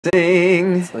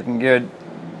It's looking good.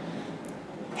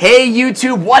 Hey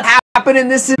YouTube, what's happening?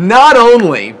 This is not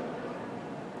only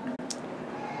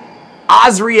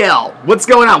Azriel. What's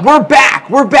going on? We're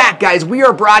back guys. We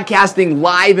are broadcasting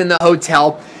live in the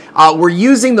hotel. We're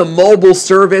using the mobile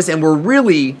service and we're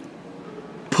really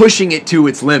pushing it to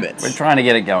its limits. We're trying to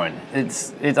get it going. I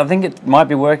think it might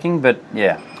be working, but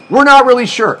yeah. We're not really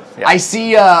sure. Yeah. I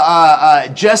see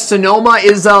Jess Sonoma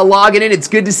is logging in. It's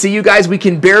good to see you guys. We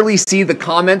can barely see the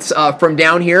comments from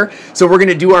down here, so we're going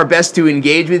to do our best to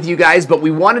engage with you guys. But we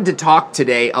wanted to talk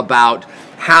today about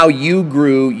how you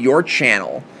grew your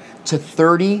channel to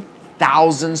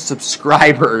 30,000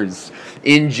 subscribers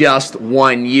in just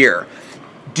 1 year.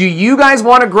 Do you guys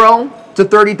want to grow to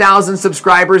 30,000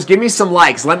 subscribers? Give me some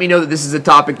likes. Let me know that this is a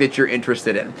topic that you're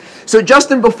interested in. So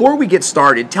Justin, before we get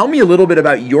started, tell me a little bit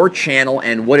about your channel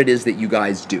and what it is that you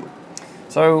guys do.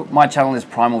 So my channel is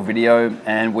Primal Video,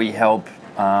 and we help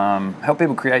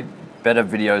people create better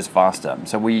videos faster.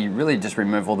 So we really just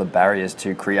remove all the barriers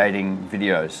to creating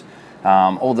videos.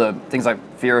 All the things like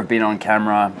fear of being on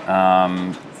camera,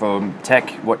 for tech,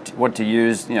 what to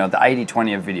use, you know, the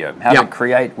 80-20 of video, how to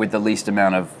create with the least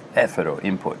amount of effort or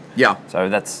input. Yeah. So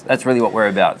that's really what we're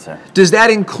about. So does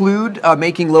that include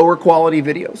making lower quality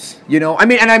videos? You know, I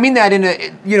mean that in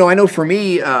a, you know, I know for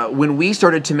me, when we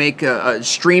started to make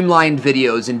streamlined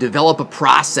videos and develop a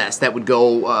process that would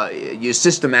go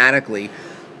systematically,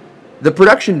 the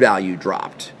production value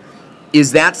dropped.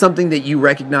 Is that something that you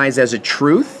recognize as a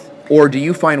truth, or do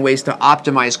you find ways to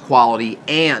optimize quality?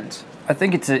 And I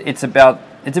think it's a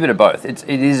bit of both. It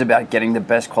is about getting the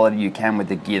best quality you can with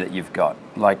the gear that you've got.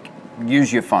 Like,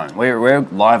 use your phone. We're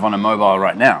live on a mobile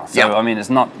right now. So, I mean,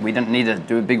 we don't need to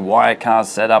do a big Wirecast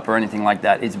setup or anything like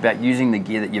that. It's about using the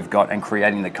gear that you've got and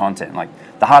creating the content. Like,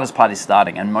 the hardest part is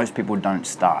starting, and most people don't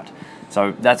start.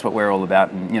 So that's what we're all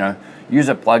about. And, you know, use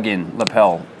a plug-in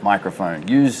lapel microphone.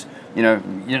 Use, you know,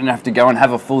 you don't have to go and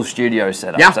have a full studio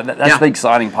setup. Yeah. So that's the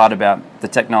exciting part about the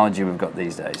technology we've got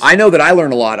these days. I know that I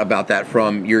learned a lot about that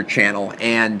from your channel,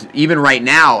 and even right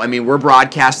now, I mean, we're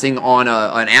broadcasting on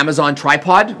an Amazon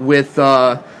tripod with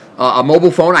a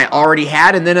mobile phone I already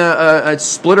had, and then a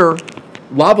splitter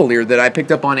lavalier that I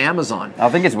picked up on Amazon. I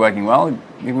think it's working well.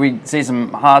 If we see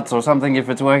some hearts or something if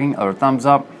it's working, or a thumbs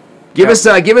up. Give us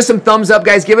some thumbs up,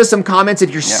 guys. Give us some comments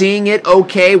if you're seeing it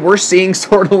okay. We're seeing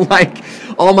sort of like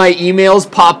all my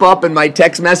emails pop up and my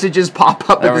text messages pop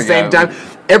up at the same time.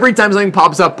 Every time something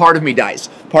pops up, part of me dies.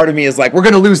 Part of me is like, we're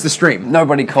going to lose the stream.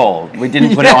 Nobody called. We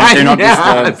didn't put it on Do Not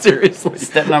Disturb. Seriously.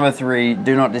 Step number 3,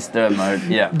 Do Not Disturb mode.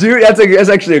 Yeah. Dude, that's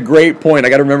actually a great point. I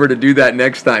got to remember to do that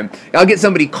next time. I'll get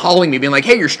somebody calling me being like,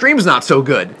 hey, your stream's not so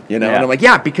good. You know? And I'm like,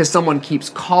 yeah, because someone keeps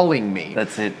calling me.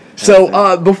 That's it.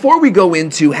 So before we go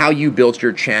into how you built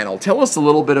your channel, tell us a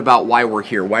little bit about why we're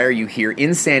here. Why are you here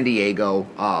in San Diego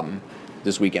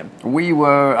this weekend? We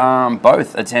were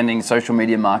both attending Social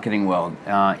Media Marketing World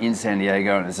in San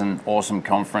Diego, and it's an awesome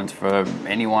conference for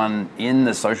anyone in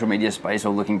the social media space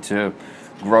or looking to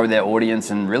grow their audience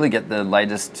and really get the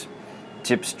latest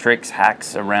tips, tricks,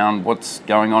 hacks around what's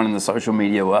going on in the social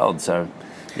media world. So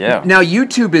yeah. Now,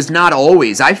 YouTube is not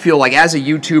always, I feel like as a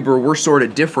YouTuber, we're sort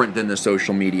of different than the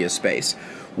social media space.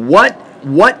 What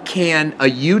can a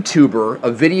YouTuber,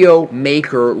 a video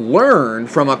maker, learn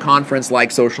from a conference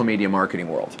like Social Media Marketing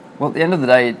World? Well, at the end of the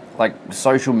day, like,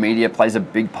 social media plays a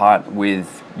big part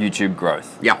with YouTube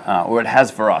growth. Yeah. Or it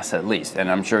has for us, at least, and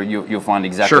I'm sure you'll find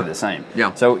exactly the same.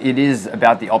 Yeah. So it is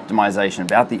about the optimization,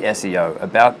 about the SEO,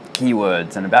 about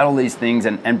keywords, and about all these things,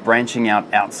 and branching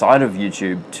out outside of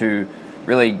YouTube to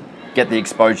really get the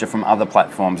exposure from other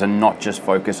platforms and not just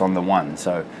focus on the one.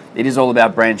 So it is all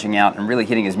about branching out and really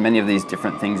hitting as many of these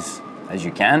different things as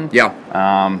you can. Yeah.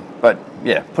 But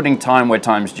yeah, putting time where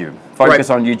time's due. Focus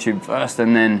on YouTube first,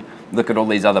 and then look at all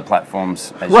these other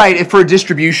platforms. Right, for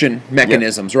distribution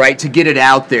mechanisms, right, to get it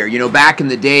out there. You know, back in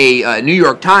the day, New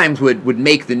York Times would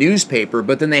make the newspaper,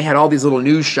 but then they had all these little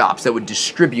news shops that would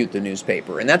distribute the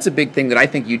newspaper. And that's a big thing that I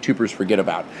think YouTubers forget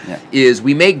about, is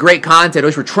we make great content,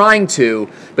 which we're trying to,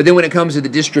 but then when it comes to the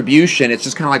distribution, it's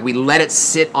just kind of like we let it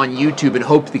sit on YouTube and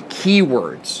hope the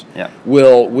keywords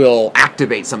will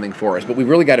activate something for us. But we've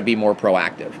really got to be more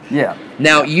proactive. Yeah.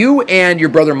 Now, you and your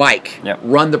brother Mike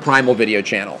run the Primal Video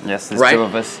channel. Yes, there's 2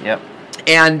 of us. Yep.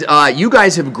 And you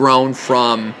guys have grown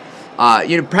from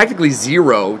practically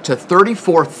 0 to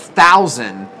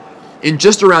 34,000 in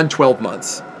just around 12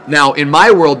 months. Now, in my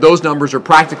world, those numbers are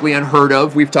practically unheard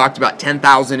of. We've talked about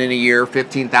 10,000 in a year,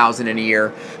 15,000 in a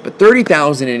year, but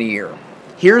 30,000 in a year.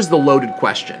 Here's the loaded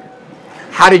question: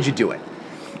 how did you do it?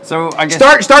 So I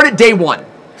guess start at day one.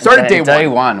 Start at day one. Day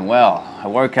one. Well, I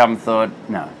woke up and thought,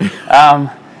 no.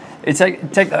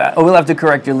 We'll have to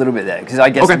correct you a little bit there, because I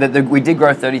guess we did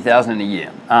grow 30,000 in a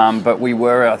year, but we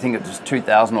were, I think it was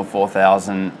 2,000 or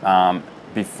 4,000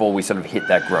 before we sort of hit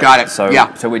that growth. Got it.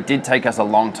 So it did take us a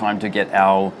long time to get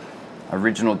our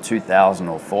original 2,000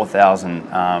 or 4,000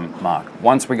 mark.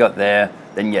 Once we got there,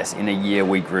 then yes, in a year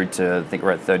we grew to, I think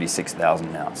we're at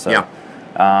 36,000 now. So.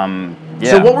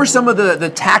 So what were some of the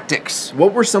tactics?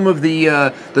 What were some of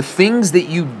the things that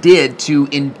you did to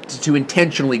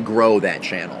intentionally grow that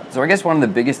channel? So I guess one of the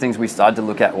biggest things we started to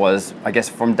look at was, I guess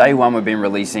from day one we've been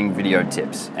releasing video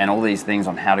tips and all these things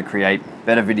on how to create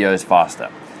better videos faster.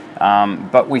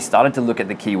 But we started to look at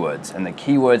the keywords, and the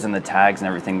keywords and the tags and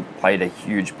everything played a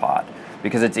huge part.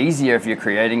 Because it's easier if you're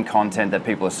creating content that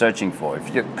people are searching for.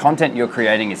 If your content you're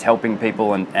creating is helping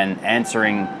people and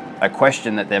answering a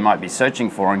question that they might be searching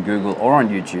for on Google or on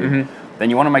YouTube, then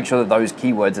you want to make sure that those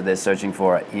keywords that they're searching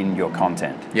for are in your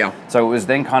content. So it was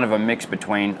then kind of a mix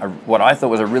between what I thought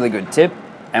was a really good tip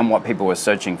and what people were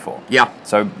searching for.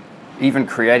 So even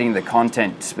creating the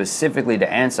content specifically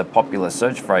to answer popular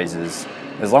search phrases,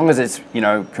 as long as it's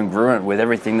congruent with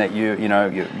everything that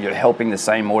you're helping the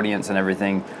same audience and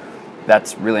everything,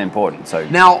 that's really important. So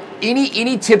now,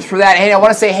 any tips for that? Hey, I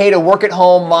want to say hey to Work at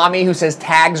Home Mommy, who says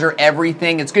tags are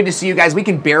everything. It's good to see you guys. We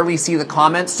can barely see the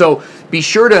comments, so be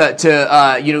sure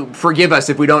to forgive us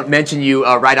if we don't mention you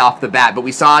right off the bat. But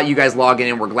we saw you guys logging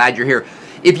in. We're glad you're here.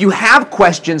 If you have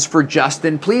questions for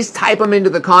Justin, please type them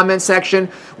into the comment section.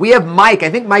 We have Mike.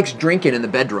 I think Mike's drinking in the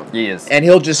bedroom. He is. And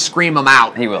he'll just scream them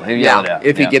out. He will. He'll yell it out.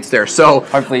 If he gets there. So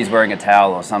hopefully he's wearing a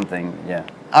towel or something.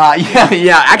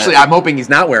 Actually, I'm hoping he's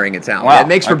not wearing a towel. Wow. It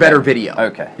makes for better video.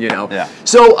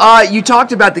 So you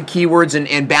talked about the keywords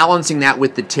and balancing that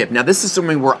with the tip. Now, this is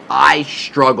something where I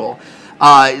struggle.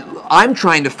 I'm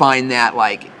trying to find that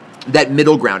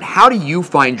middle ground. How do you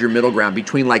find your middle ground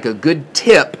between like a good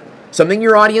tip, something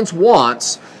your audience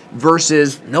wants,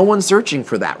 versus no one's searching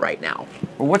for that right now?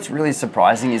 Well, what's really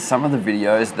surprising is some of the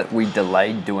videos that we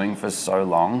delayed doing for so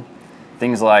long.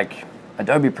 Things like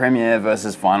Adobe Premiere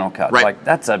versus Final Cut. Like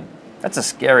that's a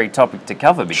scary topic to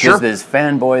cover, because there's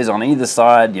fanboys on either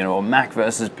side, or Mac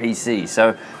versus PC.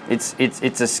 So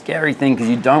it's a scary thing, because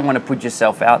you don't want to put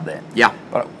yourself out there.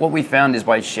 But what we found is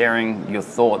by sharing your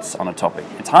thoughts on a topic,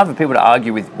 it's hard for people to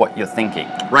argue with what you're thinking.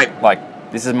 Like,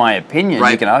 this is my opinion.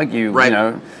 You can argue.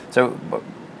 So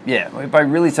by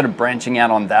really sort of branching out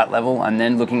on that level and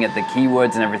then looking at the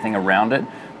keywords and everything around it.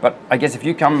 But I guess if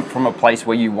you come from a place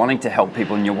where you're wanting to help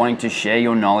people and you're wanting to share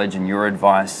your knowledge and your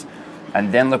advice,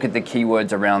 and then look at the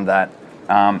keywords around that,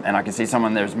 and I can see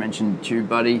someone there's mentioned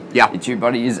TubeBuddy.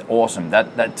 TubeBuddy is awesome.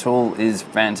 That tool is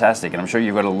fantastic, and I'm sure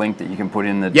you've got a link that you can put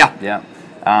in the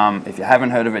if you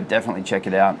haven't heard of it, definitely check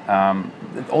it out.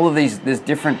 All of these, there's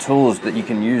different tools that you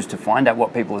can use to find out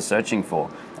what people are searching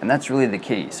for, and that's really the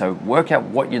key. So work out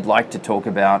what you'd like to talk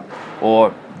about,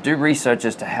 or do research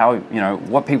as to how,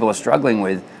 what people are struggling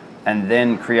with, and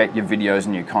then create your videos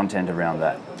and your content around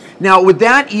that. Now, would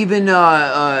that even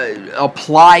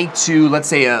apply to, let's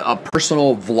say, a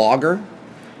personal vlogger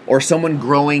or someone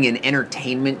growing an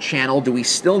entertainment channel? Do we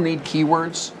still need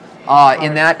keywords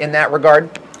in that regard?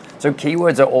 So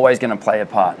keywords are always going to play a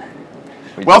part.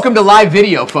 Welcome to live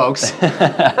video, folks. We'll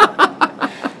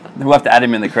have to add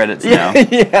him in the credits now.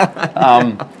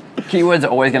 Keywords are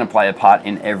always going to play a part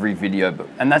in every video,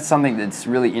 and that's something that's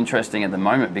really interesting at the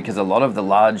moment, because a lot of the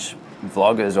large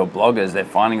vloggers or bloggers, they're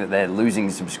finding that they're losing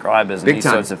subscribers and these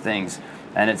sorts of things,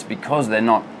 and it's because they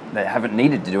haven't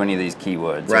needed to do any of these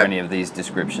keywords or any of these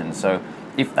descriptions. So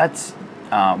if that's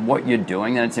what you're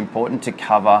doing, then it's important to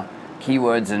cover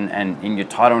keywords and in your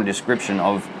title and description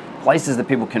of places that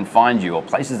people can find you or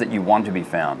places that you want to be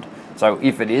found. So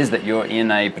if it is that you're in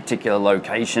a particular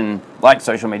location, like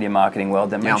social media marketing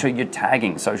world, then make sure you're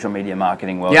tagging social media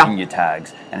marketing world in your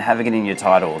tags and having it in your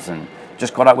titles. And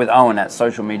just caught up with Owen at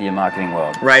social media marketing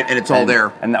world. And it's all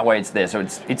there. And that way it's there. So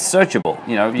it's searchable.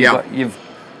 You've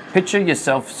picture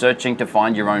yourself searching to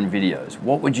find your own videos.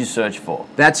 What would you search for?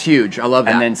 That's huge. I love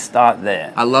that. And then start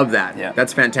there. I love that.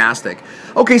 That's fantastic.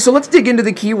 Okay, so let's dig into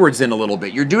the keywords then a little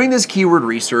bit. You're doing this keyword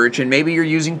research, and maybe you're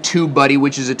using TubeBuddy,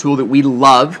 which is a tool that we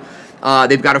love.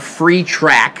 They've got a free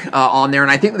track on there,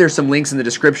 and I think there's some links in the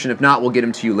description. If not, we'll get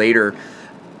them to you later.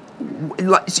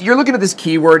 So you're looking at this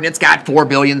keyword, and it's got 4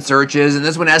 billion searches, and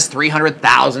this one has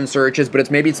 300,000 searches,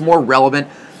 but maybe it's more relevant.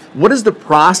 What is the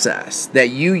process that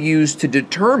you use to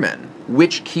determine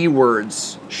which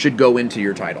keywords should go into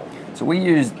your title? So we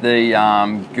use the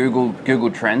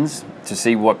Google Trends to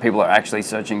see what people are actually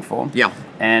searching for.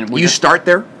 And you start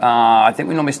there? I think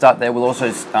we normally start there. We'll also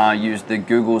use the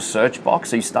Google search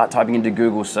box. So you start typing into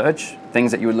Google search,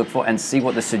 things that you would look for, and see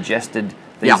what the suggested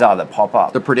these are that pop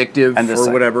up. The predictive and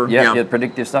or whatever. Yeah, the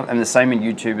predictive stuff. And the same in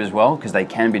YouTube as well, because they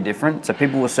can be different. So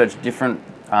people will search different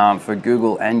for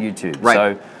Google and YouTube. Right.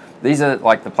 So these are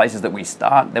like the places that we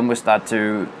start. Then we'll start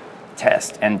to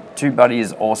test. And TubeBuddy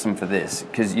is awesome for this,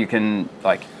 because you can,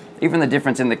 like, even the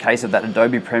difference in the case of that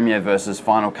Adobe Premiere versus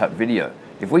Final Cut video.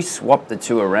 If we swap the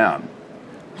two around,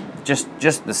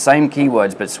 just the same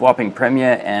keywords, but swapping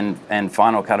Premiere and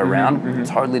Final Cut around,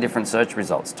 totally different search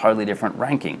results, totally different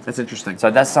ranking. That's interesting. So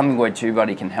that's something where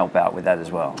TubeBuddy can help out with that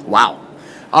as well. Wow.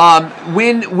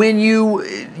 When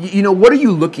you know, what are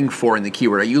you looking for in the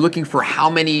keyword? Are you looking for how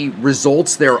many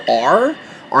results there are?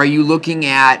 Are you looking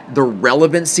at the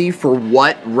relevancy for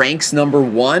what ranks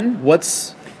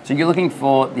 #1? So you're looking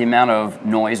for the amount of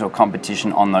noise or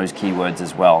competition on those keywords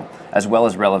as well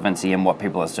as relevancy and what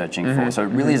people are searching for. So it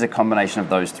really is a combination of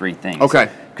those three things. Okay.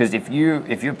 Because if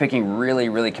you're picking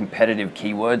really competitive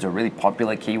keywords or really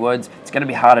popular keywords, it's going to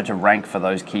be harder to rank for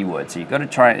those keywords. So you've got to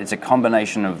try, it's a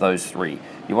combination of those three.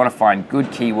 You want to find good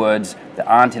keywords that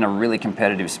aren't in a really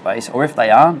competitive space, or if they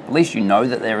are, at least you know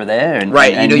that they're there. And,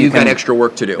 right, and you know you've got extra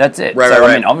work to do. That's it. Right, so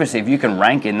I mean, obviously if you can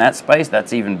rank in that space,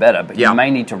 that's even better, but you may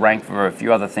need to rank for a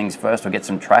few other things first, or get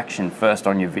some traction first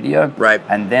on your video, right,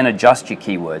 and then adjust your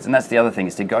keywords. And that's the other thing,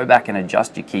 is to go back and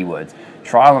adjust your keywords.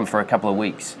 Trial them for a couple of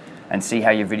weeks and see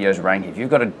how your videos rank. If you've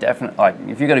got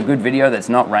if you've got a good video that's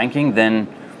not ranking, then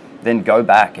go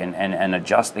back and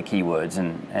adjust the keywords,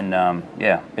 and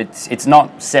yeah, it's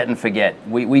not set and forget.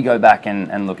 We go back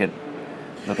and look at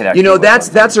our, you know,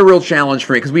 that's a real challenge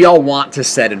for me, because we all want to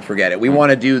set and forget it. We want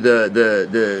to do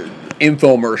the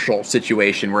infomercial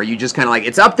situation where you just kind of like,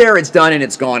 it's up there, it's done, and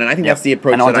it's gone. And I think that's the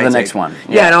approach. And on to the next one.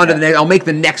 Yeah, and on to the next. I'll make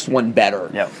the next one better.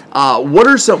 Yep.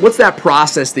 What's that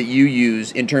process that you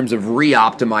use in terms of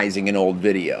re-optimizing an old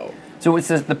video? So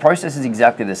the process is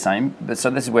exactly the same, but so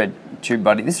this is where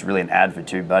TubeBuddy, this is really an ad for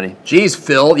TubeBuddy. Geez,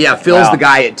 Phil. Yeah, Phil's the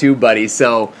guy at TubeBuddy,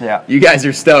 so you guys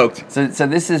are stoked. So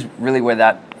this is really where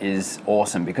that is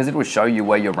awesome, because it will show you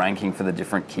where you're ranking for the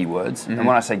different keywords. And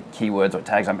when I say keywords or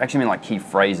tags, I actually mean like key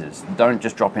phrases. Don't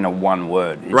just drop in a one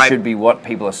word. It should be what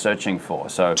people are searching for.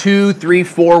 So 2, 3,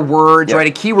 4 words, right?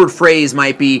 A keyword phrase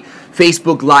might be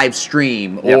Facebook live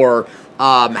stream, or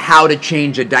how to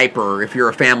change a diaper if you're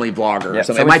a family vlogger or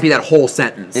something. So it might be that whole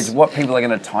sentence. It's what people are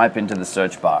going to type into the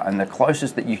search bar, and the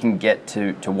closest that you can get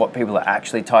to what people are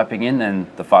actually typing in, then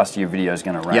the faster your video is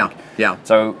going to rank. Yeah.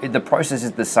 So the process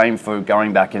is the same for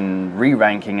going back and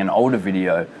re-ranking an older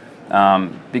video,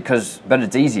 but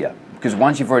it's easier. Because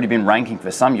once you've already been ranking for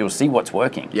some, you'll see what's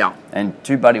working. Yeah. And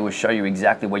TubeBuddy will show you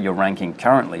exactly where you're ranking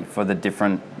currently for the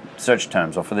different search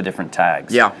terms or for the different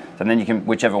tags. Yeah. So then you can,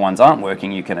 whichever ones aren't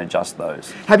working, you can adjust those.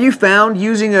 Have you found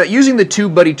using the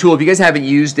TubeBuddy tool, if you guys haven't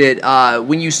used it,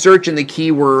 when you search in the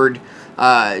keyword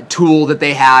tool that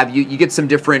they have, you get some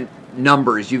different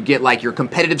numbers. You get like your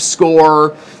competitive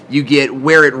score, you get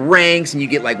where it ranks, and you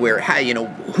get like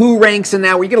who ranks in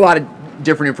that, where you get a lot of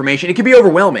different information. It can be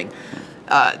overwhelming.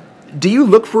 Do you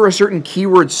look for a certain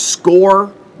keyword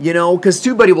score? You know, because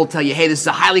TubeBuddy will tell you, hey, this is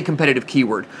a highly competitive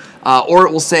keyword. Or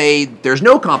it will say, there's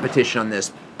no competition on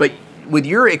this. But with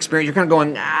your experience, you're kind of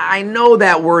going, I know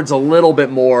that word's a little bit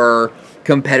more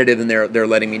competitive than they're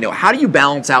letting me know. how do you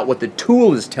balance out what the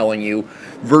tool is telling you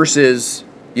versus,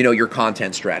 you know, your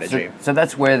content strategy? So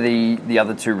that's where the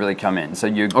other two really come in. So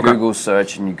your Google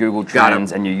search and your Google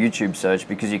Trends and your YouTube search,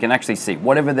 because you can actually see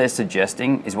whatever they're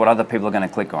suggesting is what other people are going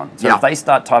to click on. So if they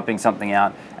start typing something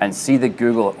out and see that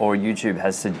Google or YouTube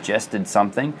has suggested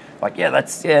something, like,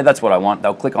 that's what I want,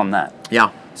 they'll click on that.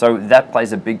 Yeah. So that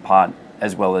plays a big part,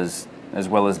 as well as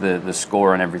the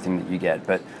score and everything that you get.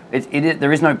 But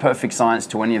there is no perfect science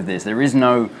to any of this. There is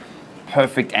no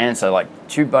perfect answer. Like,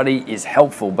 TubeBuddy is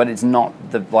helpful, but it's not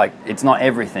it's not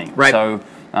everything. Right. So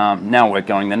now we're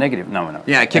going the negative. No, we're not.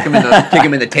 Yeah, kick him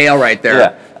in the tail right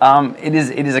there. Yeah. It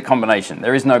is a combination.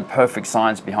 There is no perfect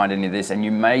science behind any of this, and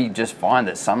you may just find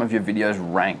that some of your videos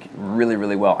rank really,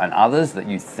 really well, and others that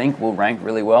you think will rank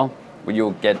really well,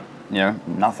 you'll get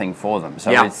nothing for them.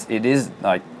 So it's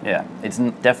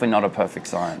definitely not a perfect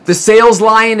science. The Sales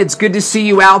Lion, it's good to see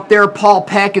you out there. Paul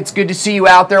Peck, it's good to see you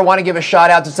out there. I want to give a shout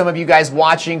out to some of you guys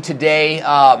watching today,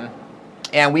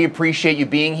 and we appreciate you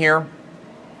being here.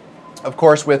 Of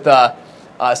course, with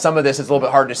some of this, it's a little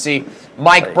bit hard to see.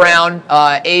 Mike Brown,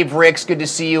 Abe Ricks, good to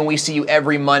see you, and we see you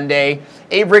every Monday.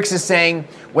 Abe Ricks is saying,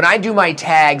 when I do my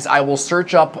tags, I will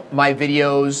search up my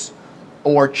videos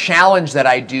or challenge that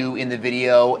I do in the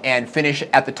video and finish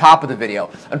at the top of the video.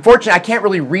 Unfortunately, I can't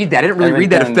really read that. I didn't really read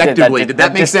that effectively. Did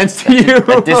that make sense to you?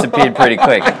 That disappeared pretty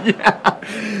quick.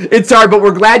 Yeah. It's hard, but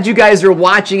we're glad you guys are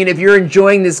watching, and if you're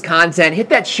enjoying this content, hit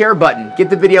that share button.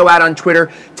 Get the video out on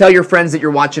Twitter. Tell your friends that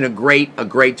you're watching a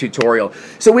great tutorial.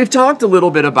 So we've talked a little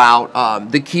bit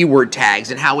about the keyword tags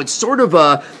and how it's sort of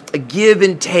a give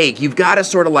and take. You've got to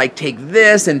sort of like take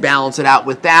this and balance it out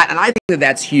with that, and I think that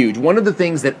that's huge. One of the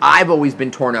things that I've always been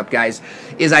torn up, guys,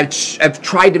 is I've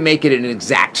tried to make it an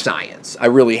exact science. I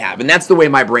really have, and that's the way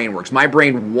my brain works. My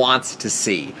brain wants to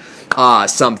see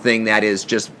something that is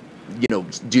just, you know,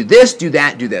 do this, do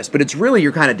that, do this. But it's really,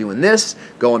 you're kind of doing this,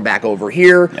 going back over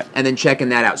here, and then checking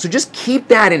that out. So just keep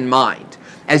that in mind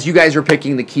as you guys are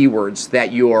picking the keywords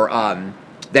that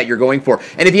you're going for.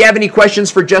 And if you have any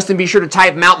questions for Justin, be sure to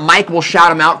type them out. Mike will shout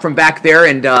them out from back there,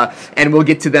 and we'll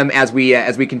get to them as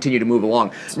we continue to move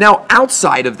along. Now,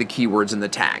 outside of the keywords and the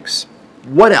tags,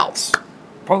 what else?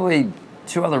 Probably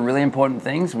two other really important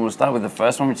things. We'll start with the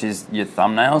first one, which is your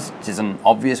thumbnails, which is an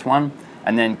obvious one,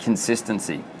 and then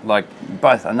consistency, like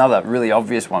both another really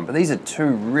obvious one. But these are two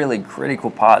really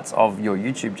critical parts of your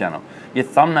YouTube channel. Your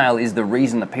thumbnail is the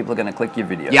reason that people are going to click your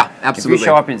video. Yeah, absolutely. If you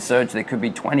show up in search, there could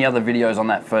be 20 other videos on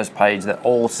that first page that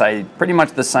all say pretty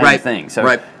much the same thing.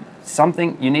 So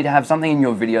you need to have something in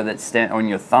your video on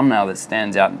your thumbnail that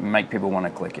stands out and make people want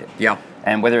to click it. Yeah.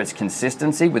 And whether it's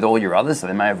consistency with all your others, so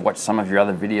they may have watched some of your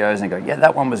other videos and go, yeah,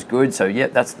 that one was good, so yeah,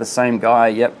 that's the same guy,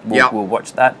 yep, we'll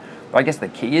watch that. But I guess the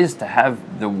key is to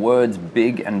have the words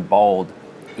big and bold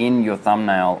in your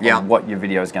thumbnail of what your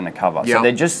video is going to cover. So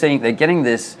they're getting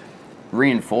this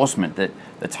reinforcement that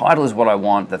the title is what I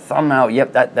want, the thumbnail,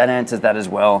 yep, that answers that as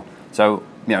well. So,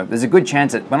 you know, there's a good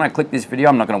chance that when I click this video,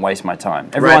 I'm not going to waste my time.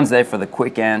 Everyone's there for the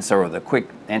quick answer or the quick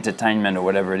entertainment or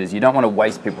whatever it is. You don't want to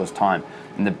waste people's time.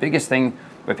 And the biggest thing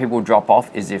where people drop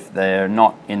off is if they're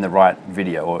not in the right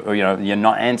video, or you know, you're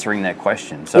not answering their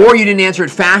question. So, or you didn't answer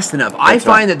it fast enough. I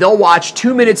find that they'll watch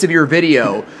 2 minutes of your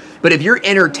video, but if you're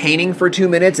entertaining for 2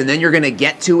 minutes and then you're going to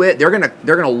get to it, they're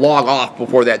gonna log off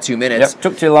before that 2 minutes. Yep,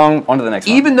 took too long. On to the next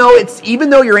one. Even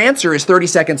though your answer is 30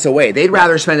 seconds away, they'd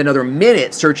rather spend another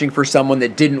minute searching for someone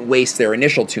that didn't waste their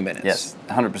initial 2 minutes. Yes,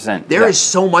 100%. There is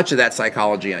so much of that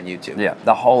psychology on YouTube. Yeah,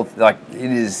 the whole, like,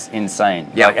 it is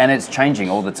insane. Yeah, and it's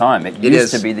changing all the time. It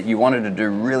used to be that you wanted to do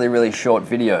really, really short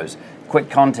videos,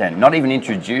 quick content, not even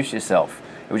introduce yourself.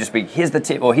 It would just be, here's the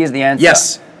tip or here's the answer.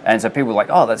 Yes. And so people were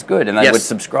like, oh, that's good. And they would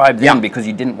subscribe then because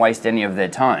you didn't waste any of their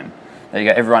time. There you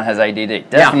go. Everyone has ADD.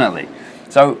 Definitely.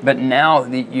 So, but now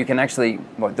you can actually,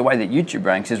 the way that YouTube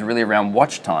ranks is really around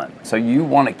watch time. So you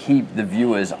want to keep the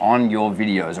viewers on your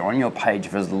videos or on your page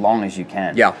for as long as you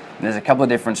can. Yeah. And there's a couple of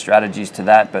different strategies to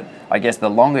that, but I guess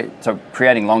so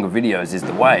creating longer videos is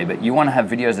the way, but you want to have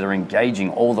videos that are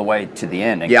engaging all the way to the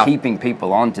end and keeping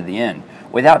people on to the end,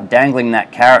 without dangling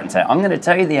that carrot and say, I'm going to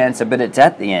tell you the answer, but it's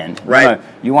at the end. Right. No,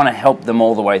 you want to help them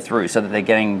all the way through so that they're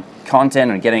getting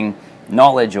content and getting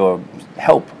knowledge or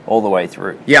help all the way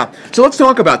through. Yeah. So let's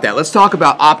talk about that. Let's talk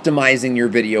about optimizing your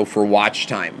video for watch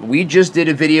time. We just did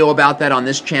a video about that on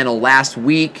this channel last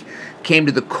week. Came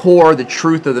to the core, the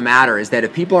truth of the matter is that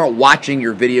if people aren't watching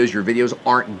your videos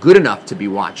aren't good enough to be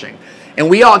watching. And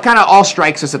we all kind of all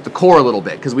strikes us at the core a little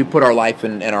bit because we put our life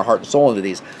and our heart and soul into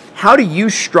these. How do you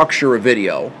structure a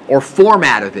video or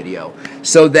format a video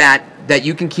so that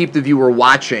you can keep the viewer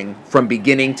watching from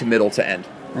beginning to middle to end?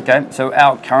 Okay, so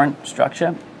our current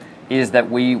structure is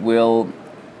that we will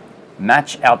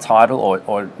match our title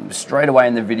or straight away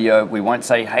in the video. We won't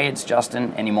say, hey, it's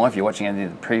Justin anymore. If you're watching any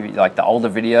of the previous, like the older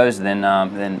videos,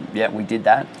 then yeah, we did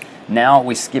that. Now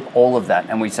we skip all of that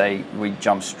and we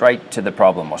jump straight to the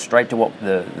problem or straight to what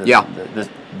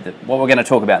what we're going to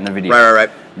talk about in the video. Right.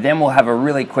 Then we'll have a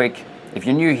really quick, if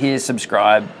you're new here,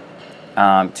 subscribe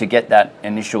to get that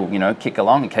initial, kick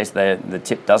along in case the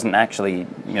tip doesn't actually,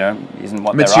 isn't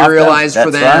what materialize they're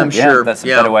after. For them. Right. Sure. Yeah, that's a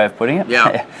better way of putting it.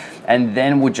 Yeah. And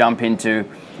then we'll jump into,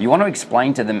 you want to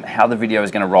explain to them how the video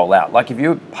is going to roll out. Like if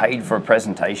you're paid for a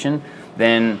presentation,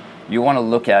 then you want to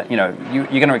look at, you're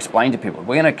going to explain to people,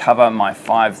 we're going to cover my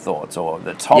 5 thoughts or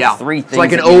the top 3 things. It's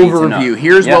like an overview.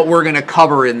 Here's what we're going to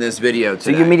cover in this video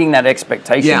today. So you're meeting that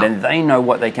expectation and they know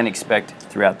what they can expect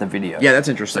throughout the video. Yeah, that's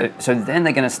interesting. So then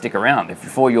they're going to stick around. If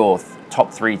for your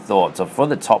top 3 thoughts or for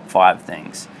the top 5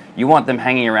 things, you want them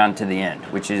hanging around to the end,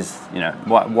 which is,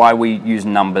 why we use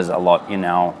numbers a lot in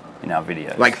our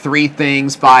videos. Like 3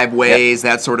 things, 5 ways,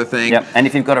 that sort of thing. Yep. And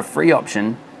if you've got a free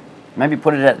option, maybe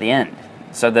put it at the end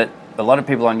so that a lot of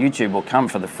people on YouTube will come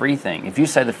for the free thing. If you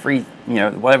say the free,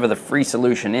 whatever the free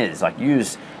solution is, like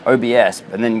use OBS,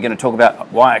 and then you're going to talk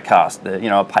about Wirecast,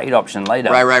 a paid option later.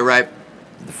 Right.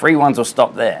 The free ones will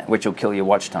stop there, which will kill your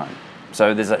watch time.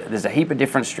 So there's a heap of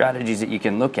different strategies that you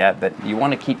can look at, but you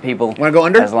want to keep people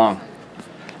as long.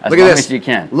 Look at this. You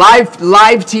can. Live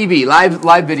TV,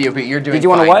 live video. You're doing. Did you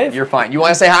want to wave? You're fine. You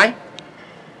want to say hi?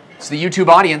 It's the YouTube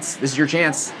audience. This is your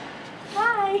chance.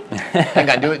 Hi. Hang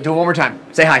on. Do it one more time.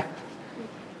 Say hi.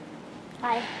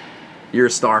 Hi. You're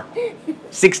a star.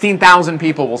 16,000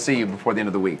 people will see you before the end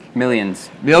of the week. Millions.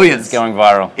 Millions. It's going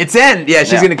viral. It's in. Yeah,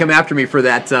 she's going to come after me for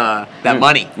that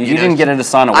money. You didn't get her to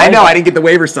sign a waiver. I know. I didn't get the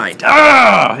waiver signed.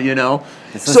 You know.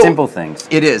 It's the simple things.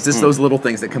 It is. It's those little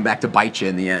things that come back to bite you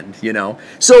in the end, you know.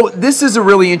 So this is a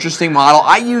really interesting model.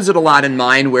 I use it a lot in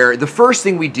mine where the first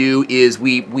thing we do is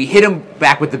we hit them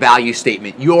back with the value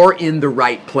statement. You're in the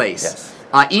right place.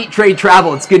 Yes. Eat, trade,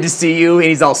 travel. It's good to see you. And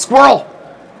he's all, squirrel.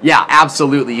 Yeah,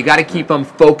 absolutely. You got to keep them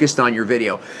focused on your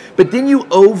video. But then you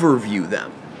overview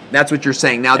them. That's what you're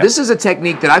saying. Now, this is a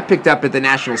technique that I've picked up at the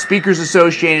National Speakers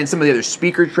Association and some of the other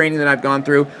speaker training that I've gone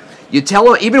through. You tell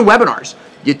them, even webinars,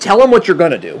 you tell them what you're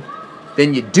going to do,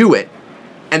 then you do it,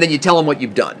 and then you tell them what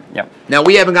you've done. Yep. Now,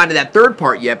 we haven't gotten to that third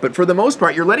part yet, but for the most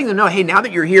part, you're letting them know, hey, now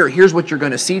that you're here, here's what you're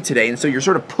going to see today. And so you're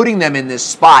sort of putting them in this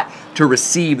spot to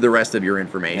receive the rest of your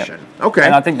information. Yep. Okay.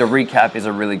 And I think the recap is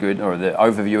a really good, or the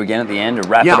overview again at the end, to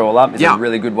wrap it all up, is a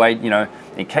really good way, you know,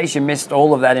 in case you missed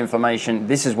all of that information,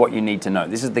 this is what you need to know.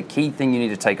 This is the key thing you need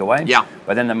to take away. Yeah.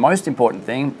 But then the most important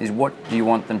thing is, what do you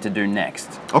want them to do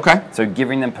next? Okay. So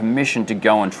giving them permission to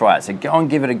go and try it. So go and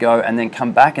give it a go, and then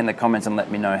come back in the comments and let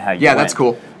me know how you went. Yeah, that's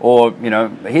cool. Or, you know,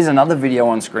 here's another video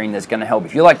on screen that's going to help.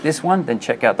 If you like this one, then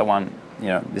check out the one, you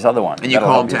know, this other one. And you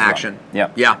call them to action. Yeah.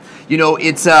 Yeah. You know,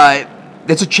 it's a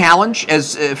challenge.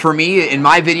 As for me, in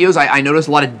my videos, I notice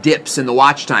a lot of dips in the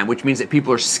watch time, which means that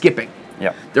people are skipping.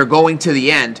 Yeah. They're going to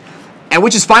the end, and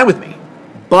which is fine with me.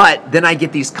 But then I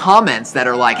get these comments that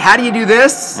are like, how do you do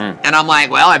this? And I'm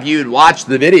like, well, if you'd watched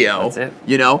the video, that's it.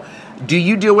 You know, do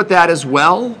you deal with that as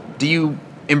well? Do you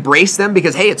embrace them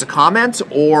because, hey, it's a comment,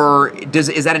 or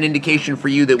is that an indication for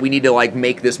you that we need to like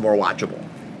make this more watchable?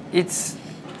 It's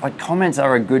like, comments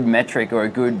are a good metric or a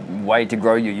good way to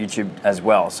grow your YouTube as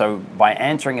well. So by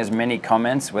answering as many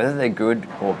comments, whether they're good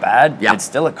or bad, it's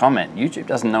still a comment. YouTube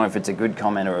doesn't know if it's a good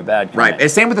comment or a bad comment. Right.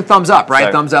 It's same with the thumbs up, right?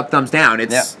 So, thumbs up, thumbs down.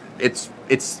 It's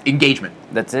engagement.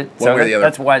 That's it. So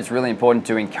that's why it's really important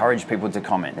to encourage people to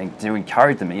comment and to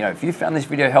encourage them. You know, if you found this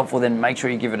video helpful, then make sure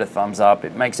you give it a thumbs up.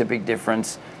 It makes a big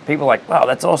difference. People are like, wow,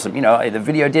 that's awesome. You know, hey, the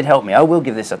video did help me. I will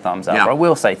give this a thumbs up. Or I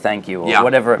will say thank you, or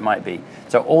whatever it might be.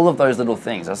 So all of those little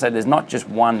things. I said there's not just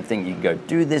one thing. You can go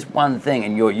do this one thing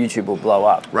and your YouTube will blow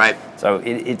up. Right. So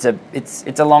it's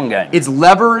a long game. It's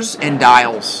levers and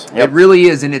dials. It really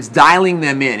is, and it's dialing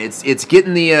them in. It's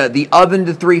getting the oven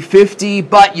to 350,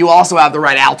 but you also have the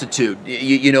right altitude.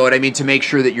 You know what I mean, to make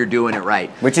sure that you're doing it right.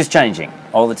 Which is changing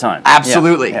all the time.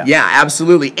 Absolutely. Yeah,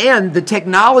 absolutely. And the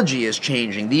technology is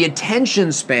changing. The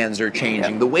attention spans are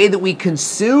changing. The way that we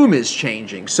consume is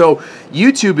changing. So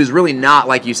YouTube is really not,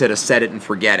 like you said, a set it and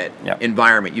forget it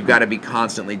environment. You've got to be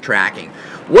constantly tracking.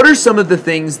 What are some of the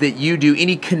things that you do,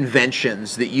 any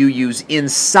conventions that you use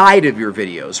inside of your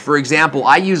videos? For example,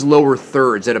 I use lower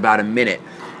thirds at about a minute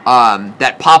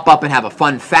that pop up and have a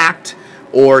fun fact,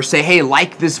 or say, hey,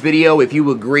 like this video if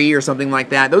you agree, or something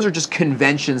like that. Those are just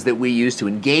conventions that we use to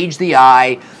engage the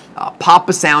eye, pop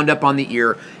a sound up on the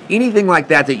ear, anything like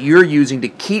that that you're using to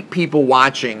keep people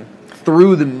watching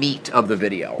through the meat of the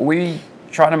video. We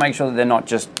try to make sure that they're not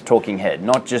just talking head,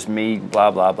 not just me,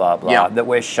 blah, blah, blah, blah, that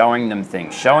we're showing them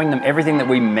things, showing them everything that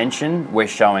we mentioned, we're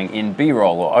showing in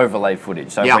B-roll or overlay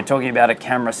footage. So if we're talking about a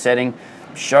camera setting,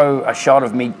 show a shot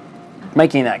of me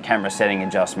making that camera setting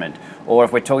adjustment. Or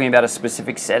if we're talking about a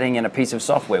specific setting in a piece of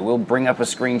software, we'll bring up a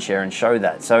screen share and show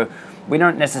that. So we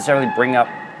don't necessarily bring up,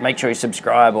 make sure you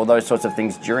subscribe, or those sorts of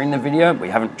things during the video. We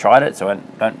haven't tried it, so I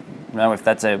don't know if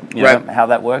that's how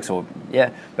that works, or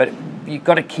but you've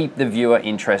got to keep the viewer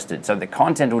interested. So the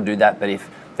content will do that, but if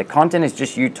the content is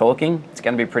just you talking, it's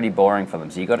going to be pretty boring for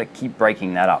them. So you've got to keep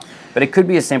breaking that up. But it could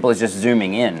be as simple as just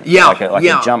zooming in, like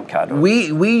a jump cut. We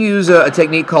use a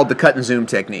technique called the cut and zoom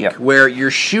technique, where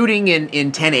you're shooting in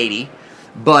 1080,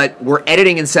 but we're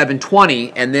editing in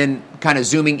 720, and then kind of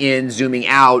zooming in, zooming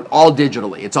out, all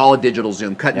digitally. It's all a digital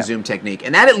zoom, cut and zoom technique.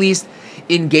 And that at least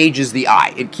engages the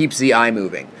eye. It keeps the eye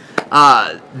moving.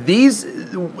 We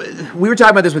were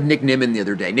talking about this with Nick Nimmin the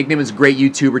other day. Nick Nimmin's a great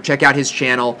YouTuber. Check out his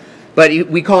channel. But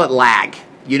we call it lag,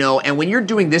 you know. And when you're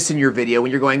doing this in your video, when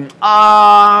you're going,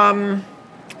 and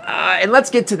let's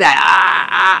get to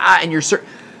that, and you're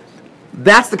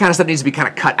that's the kind of stuff that needs to be kind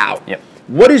of cut out.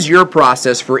 What is your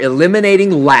process for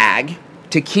eliminating lag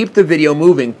to keep the video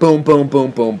moving? Boom, boom,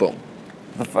 boom, boom, boom.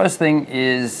 The first thing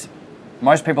is,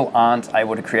 most people aren't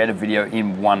able to create a video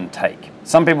in one take.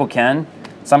 Some people can.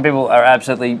 Some people are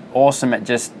absolutely awesome at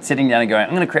just sitting down and going,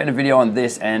 I'm going to create a video on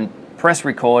this and press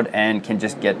record and can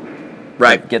just get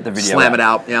the video slam it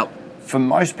out. Yep. For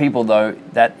most people, though,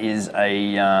 that is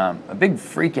a big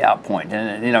freak out point,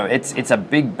 and you know it's a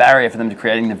big barrier for them to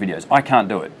creating the videos. I can't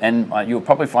do it, and you'll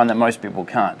probably find that most people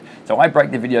can't. So I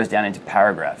break the videos down into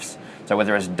paragraphs. So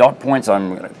whether it's dot points,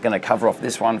 I'm going to cover off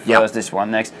this one first, this one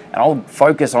next, and I'll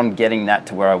focus on getting that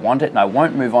to where I want it, and I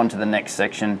won't move on to the next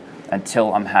section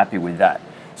until I'm happy with that.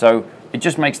 So it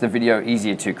just makes the video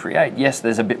easier to create. Yes,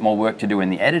 there's a bit more work to do in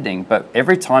the editing, but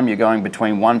every time you're going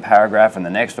between one paragraph and the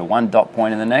next, or one dot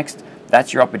point and the next,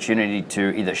 that's your opportunity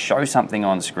to either show something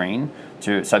on screen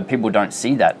so people don't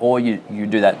see that, or you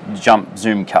do that jump,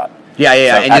 zoom, cut. Yeah,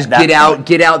 so and just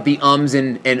get out the ums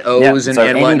and O's and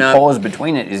any whatnot. Pause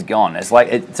between it is gone. It's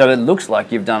like so it looks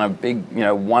like you've done a big,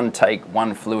 one take,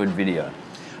 one fluid video.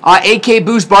 AK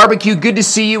Boost Barbecue, good to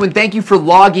see you, and thank you for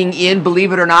logging in.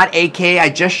 Believe it or not, AK, I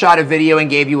just shot a video and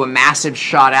gave you a massive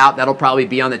shout out. That'll probably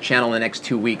be on the channel in the next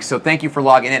 2 weeks, so thank you for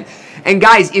logging in. And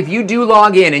guys, if you do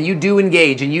log in and you do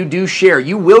engage and you do share,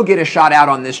 you will get a shout out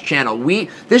on this channel.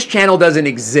 This channel doesn't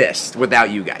exist without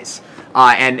you guys.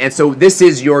 And so this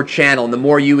is your channel, and the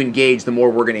more you engage, the more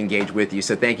we're going to engage with you.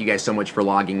 So thank you guys so much for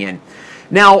logging in.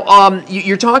 Now,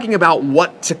 you're talking about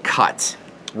what to cut,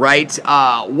 right?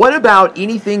 What about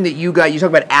anything that you talk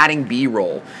about adding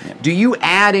B-roll. Yeah. Do you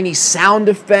add any sound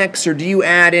effects, or do you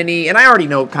add any, and I already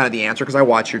know kind of the answer because I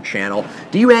watch your channel,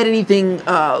 do you add anything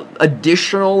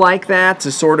additional like that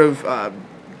to sort of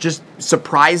just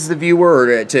surprise the viewer,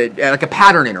 or to like a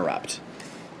pattern interrupt?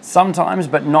 Sometimes,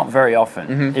 but not very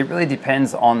often. It really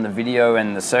depends on the video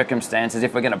and the circumstances.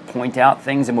 If we're going to point out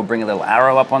things, and we'll bring a little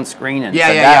arrow up on screen, and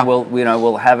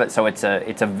we'll have it so it's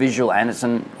a visual and it's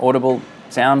an audible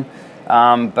sound,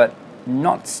 but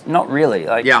not really.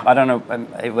 Like, I don't know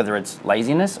whether it's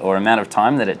laziness or amount of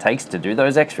time that it takes to do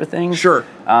those extra things. Sure.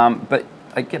 But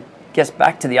I guess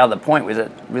back to the other point where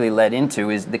it really led into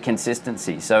is the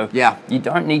consistency. So you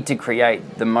don't need to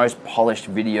create the most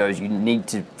polished videos. You need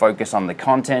to focus on the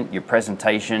content, your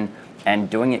presentation, and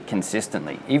doing it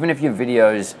consistently. Even if your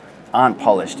videos aren't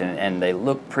polished and they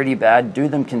look pretty bad, do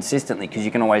them consistently, because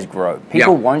you can always grow.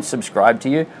 People won't subscribe to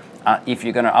you if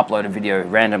you're going to upload a video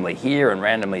randomly here and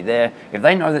randomly there. If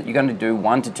they know that you're going to do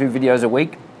 1 to 2 videos a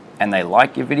week, and they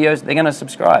like your videos, they're going to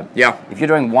subscribe. Yeah. If you're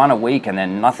doing 1 a week and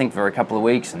then nothing for a couple of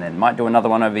weeks and then might do another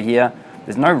one over here,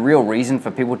 there's no real reason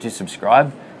for people to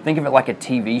subscribe. Think of it like a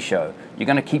TV show. You're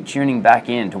going to keep tuning back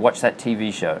in to watch that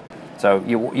TV show. So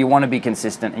you want to be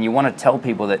consistent, and you want to tell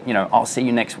people that, I'll see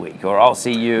you next week, or I'll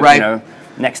see you,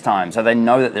 next time, so they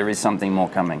know that there is something more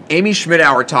coming. Amy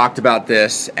Schmidauer talked about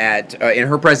this in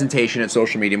her presentation at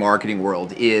Social Media Marketing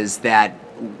World, is that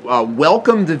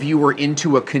welcome the viewer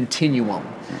into a continuum.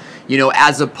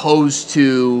 As opposed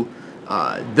to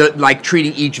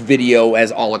treating each video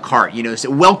as a la carte. So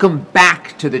welcome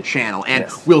back to the channel, and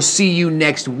we'll see you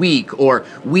next week, or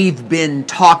we've been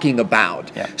talking about,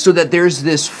 so that there's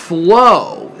this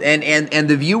flow, and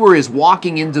the viewer is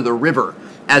walking into the river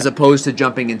as opposed to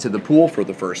jumping into the pool for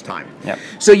the first time.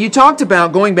 So you talked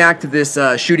about going back to this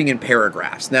shooting in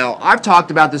paragraphs. Now, I've talked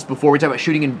about this before. We talked about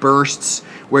shooting in bursts,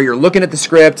 where you're looking at the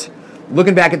script,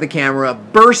 looking back at the camera,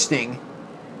 bursting,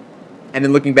 and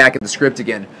then looking back at the script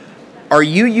again. Are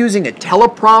you using a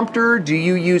teleprompter? Do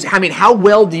you use, how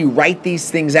well do you write these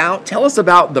things out? Tell us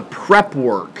about the prep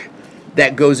work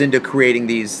that goes into creating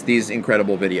these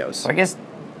incredible videos. So I guess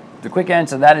the quick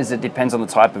answer to that is it depends on the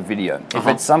type of video. If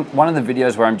it's one of the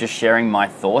videos where I'm just sharing my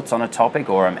thoughts on a topic,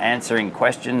 or I'm answering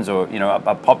questions, or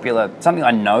a popular, something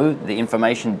I know the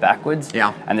information backwards,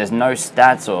 and there's no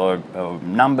stats or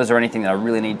numbers or anything that I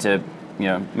really need to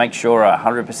make sure are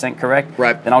 100% correct,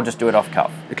 then I'll just do it off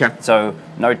cuff. Okay. So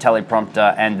no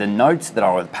teleprompter, and the notes that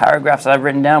are the paragraphs I've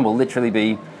written down will literally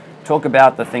be talk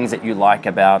about the things that you like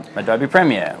about Adobe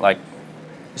Premiere. Like,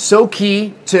 so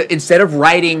key to, instead of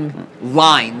writing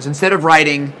lines, instead of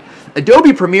writing,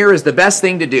 Adobe Premiere is the best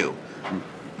thing to do.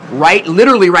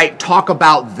 Literally write, talk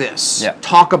about this,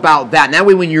 talk about that. And that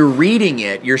way when you're reading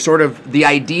it, you're the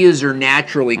ideas are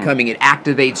naturally coming. It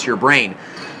activates your brain.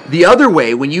 The other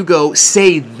way, when you go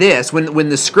say this, when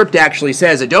the script actually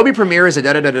says Adobe Premiere is a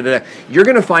da-da-da-da-da, you're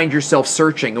going to find yourself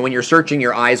searching, and when you're searching,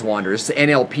 your eyes wander. It's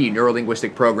NLP,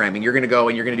 neuro-linguistic programming. You're going to go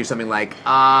and you're going to do something like,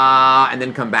 and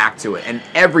then come back to it. And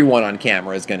everyone on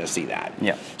camera is going to see that.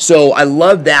 So I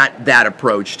love that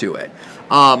approach to it.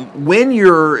 When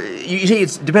you say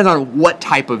it depends on what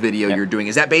type of video you're doing.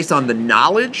 Is that based on the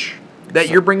knowledge that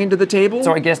you're bringing to the table?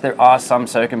 So I guess there are some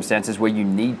circumstances where you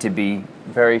need to be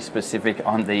very specific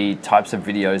on the types of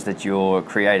videos that you're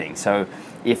creating. So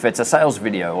If it's a sales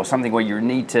video or something where you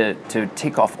need to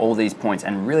tick off all these points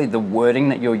and really the wording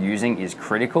that you're using is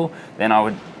critical, then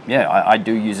I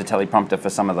do use a teleprompter for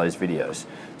some of those videos.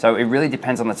 So it really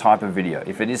depends on the type of video.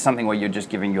 If it is something where you're just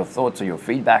giving your thoughts or your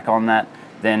feedback on that,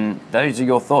 then those are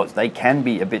your thoughts. They can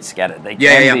be a bit scattered. They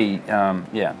can be,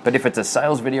 But if it's a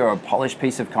sales video or a polished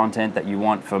piece of content that you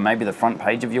want for maybe the front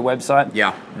page of your website,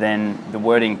 then the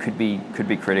wording could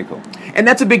be critical. And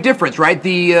that's a big difference, right?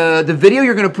 The video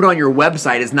you're going to put on your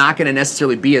website is not going to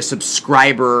necessarily be a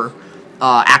subscriber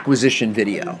acquisition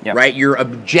video, right? Your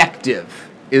objective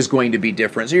is going to be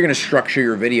different. So you're going to structure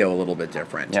your video a little bit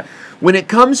different. When it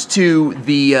comes to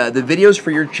the videos for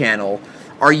your channel,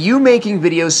 are you making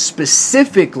videos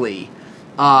specifically,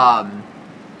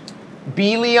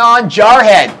 B. Leon,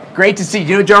 Jarhead, great to see you.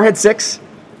 Do you know Jarhead 6?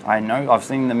 I know, I've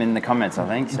seen them in the comments, I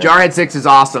think. So. Jarhead 6 is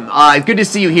awesome. Good to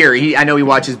see you here. I know he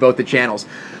watches both the channels.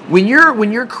 When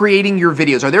you're creating your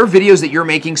videos, are there videos that you're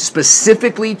making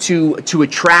specifically to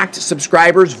attract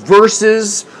subscribers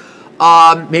versus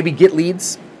maybe get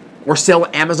leads or sell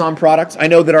Amazon products? I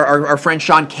know that our friend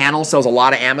Sean Cannell sells a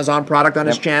lot of Amazon product on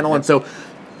his channel, and so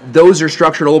those are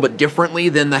structured a little bit differently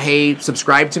than the, hey,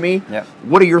 subscribe to me.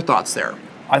 What are your thoughts there?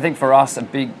 I think for us, a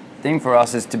big thing for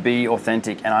us is to be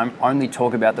authentic, and I only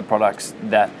talk about the products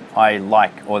that I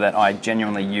like or that I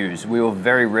genuinely use. We will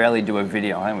very rarely do a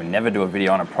video, I think we never do a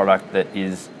video on a product that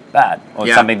is bad or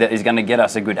something that is going to get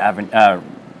us a good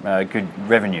good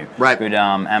revenue, good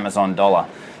Amazon dollar.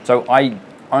 So I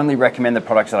only recommend the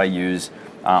products that I use.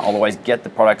 I'll always get the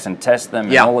products and test them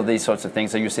and all of these sorts of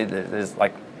things. So you see that there's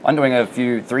like, I'm doing a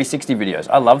few 360 videos.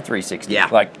 I love 360.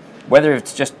 Like whether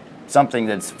it's just something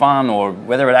that's fun or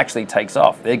whether it actually takes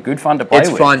off, they're good fun to play with.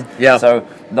 It's fun, So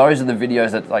those are the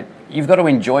videos that, like, you've got to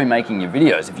enjoy making your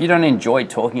videos. If you don't enjoy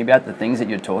talking about the things that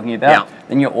you're talking about,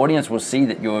 then your audience will see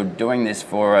that you're doing this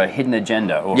for a hidden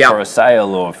agenda or for a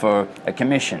sale or for a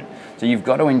commission. So you've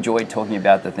got to enjoy talking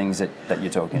about the things that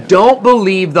you're talking about. Don't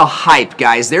believe the hype,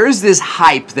 guys. There is this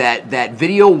hype that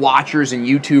video watchers and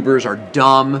YouTubers are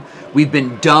dumb. We've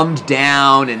been dumbed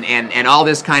down and all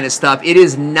this kind of stuff. It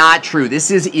is not true. This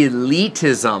is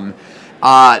elitism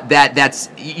that's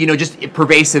just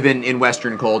pervasive in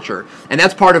Western culture. And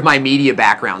that's part of my media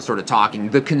background, sort of talking.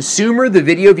 The consumer, the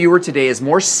video viewer today is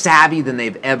more savvy than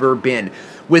they've ever been.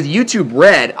 With YouTube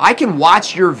Red, I can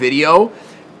watch your video,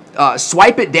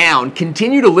 swipe it down,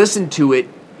 continue to listen to it,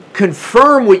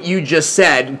 confirm what you just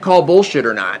said, and call bullshit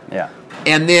or not.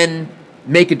 And then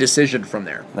make a decision from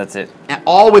there. That's it. And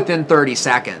all within 30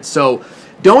 seconds. So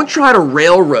don't try to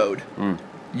railroad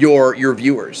your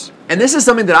viewers. And this is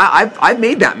something that I've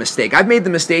made that mistake. I've made the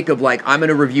mistake of, like, I'm going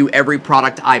to review every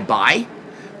product I buy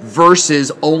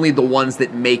versus only the ones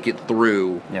that make it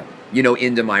through,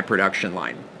 into my production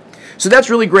line. So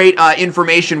that's really great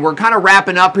information. We're kind of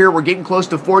wrapping up here. We're getting close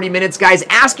to 40 minutes, guys.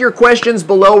 Ask your questions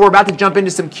below. We're about to jump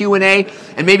into some Q&A,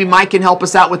 and maybe Mike can help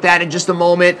us out with that in just a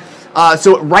moment.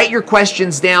 So write your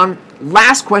questions down.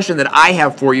 Last question that I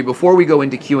have for you before we go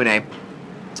into Q&A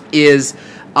is,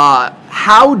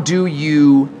 how do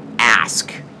you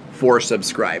ask for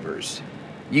subscribers?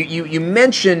 You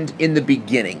mentioned in the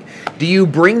beginning. Do you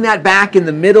bring that back in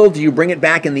the middle? Do you bring it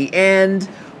back in the end?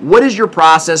 What is your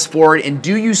process for it, and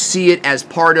do you see it as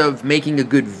part of making a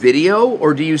good video,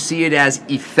 or do you see it as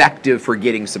effective for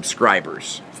getting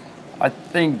subscribers? I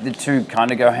think the two kind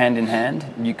of go hand in hand,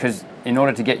 because in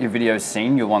order to get your videos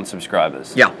seen, you want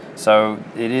subscribers. So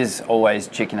it is always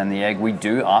chicken and the egg. We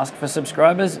do ask for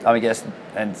subscribers. I guess,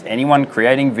 and anyone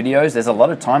creating videos, there's a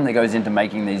lot of time that goes into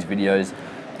making these videos,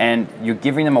 and you're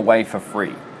giving them away for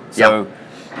free. So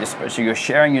you're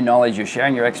sharing your knowledge, you're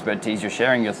sharing your expertise, you're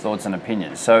sharing your thoughts and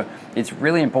opinions. So it's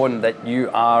really important that you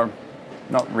are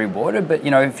not rewarded, but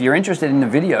if you're interested in the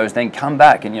videos, then come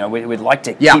back, and we'd like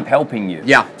to keep helping you.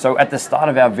 So at the start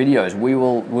of our videos,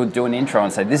 we'll do an intro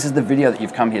and say, this is the video that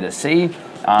you've come here to see.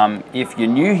 If you're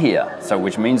new here, so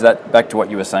which means that, back to what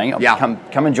you were saying,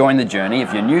 come and join the journey.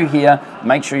 If you're new here,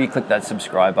 make sure you click that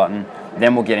subscribe button.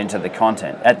 Then we'll get into the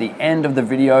content. At the end of the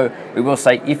video, we will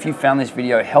say, if you found this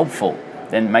video helpful,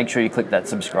 then make sure you click that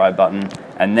subscribe button,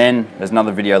 and then there's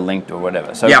another video linked or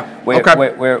whatever. So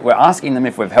we're asking them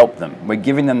if we've helped them. We're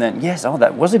giving them that, yes, oh,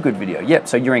 that was a good video. Yep.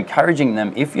 So you're encouraging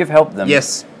them, if you've helped them,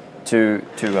 to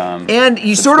and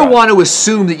you sort of want to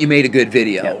assume that you made a good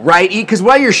video, right? Because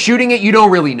while you're shooting it, you don't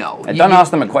really know. And don't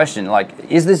ask them a question like,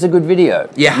 is this a good video?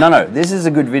 No, this is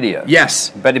a good video.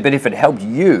 But if it helped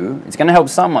you, it's going to help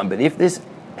someone. But if this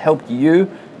helped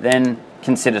you, then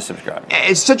consider subscribing.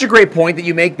 It's such a great point that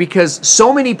you make, because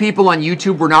so many people on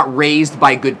YouTube were not raised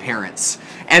by good parents.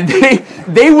 and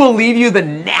they will leave you the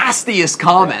nastiest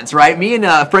comments, right? Me and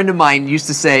a friend of mine used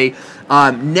to say,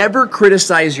 never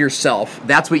criticize yourself.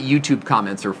 That's what YouTube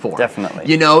comments are for. Definitely.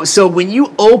 You know, so when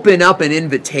you open up an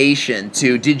invitation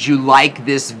to, did you like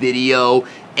this video?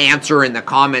 Answer in the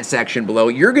comment section below,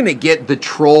 you're going to get the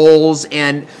trolls.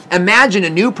 And imagine a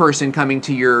new person coming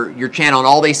to your channel and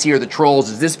all they see are the trolls.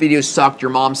 Is this video sucked,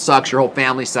 your mom sucks, your whole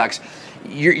family sucks.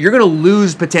 You're going to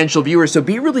lose potential viewers. So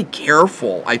be really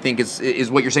careful, I think,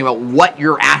 is what you're saying about what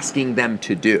you're asking them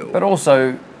to do. But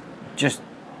also, just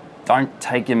don't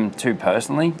take them too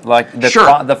personally. Like,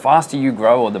 the faster you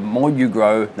grow or the more you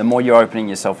grow, the more you're opening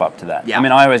yourself up to that. Yeah. I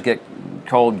mean, I always get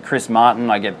called Chris Martin.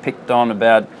 I get picked on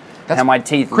about how my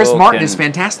teeth look. Chris Martin is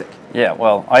fantastic. Yeah,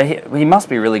 well, he must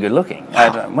be really good looking.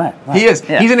 Wow. He is.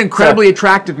 Yeah. He's an incredibly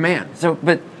attractive man. So,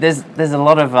 but there's a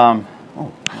lot of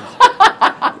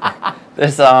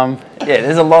there's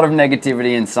a lot of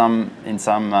negativity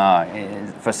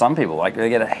for some people. Like, they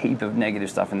get a heap of negative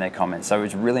stuff in their comments. So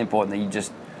it's really important that you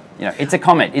just, you know, it's a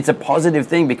comment. It's a positive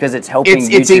thing because it's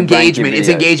helping. It's engagement. It's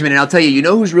engagement, and I'll tell you, you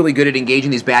know who's really good at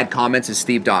engaging these bad comments is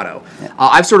Steve Dotto. Yeah.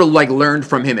 I've sort of like learned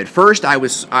from him. At first, I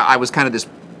was kind of this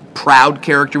proud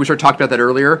character. We sort of talked about that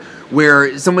earlier,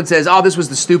 where someone says, "Oh, this was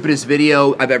the stupidest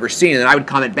video I've ever seen," and I would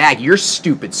comment back, "You're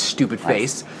stupid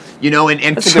face." You know,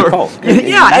 and that's a good call.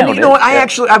 Yeah, and you know what? I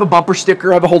have a bumper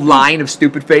sticker. I have a whole line of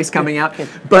stupid face coming out.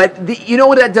 But you know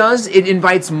what that does? It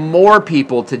invites more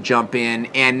people to jump in,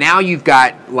 and now you've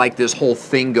got like this whole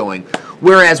thing going.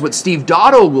 Whereas what Steve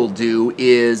Dotto will do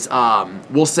is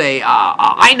we'll say,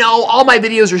 I know all my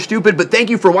videos are stupid, but thank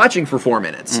you for watching for 4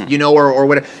 minutes. You know, or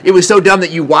whatever. It was so dumb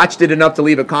that you watched it enough to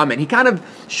leave a comment. He kind of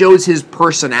shows his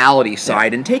personality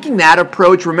side, and taking that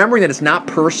approach, remembering that it's not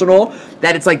personal,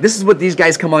 that it's like, this is what these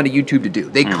guys come onto YouTube to do.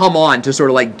 They come on to sort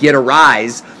of like get a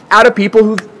rise out of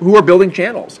people who are building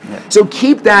channels. So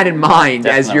keep that in mind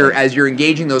as you're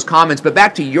engaging those comments. But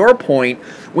back to your point,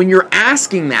 when you're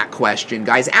asking that question,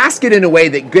 guys, ask it in a way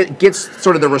that gets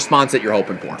sort of the response that you're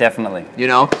hoping for. Definitely. You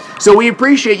know? So we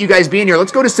appreciate you guys being here.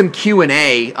 Let's go to some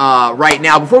Q&A right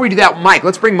now. Before we do that, Mike,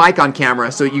 let's bring Mike on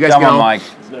camera so you guys Come know. on, Mike.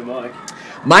 No, Mike.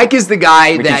 Mike is the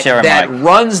guy that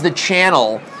runs the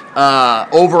channel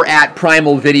over at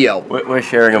Primal Video. We're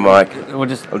sharing a mic. I'll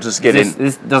just get in.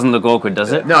 This doesn't look awkward,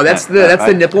 does it? No, that's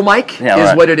the nipple mic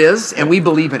is what it is, and we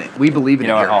believe in it. We believe in it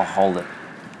here. I'll hold it.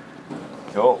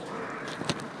 Cool.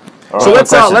 So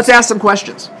let's ask some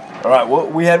questions. All right. Well,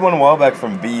 we had one a while back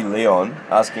from B Leon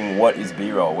asking what is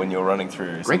B-roll when you're running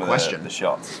through some of the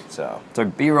shots. So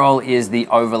B-roll is the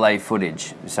overlay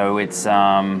footage. So it's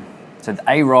so the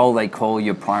A-roll they call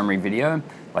your primary video,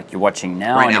 like you're watching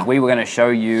now. And if we were going to show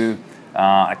you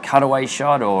a cutaway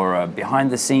shot or a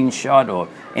behind-the-scenes shot or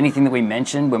anything that we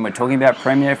mentioned when we're talking about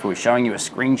Premiere, if we were showing you a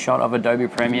screenshot of Adobe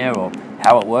Premiere or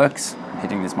how it works,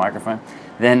 hitting this microphone,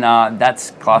 then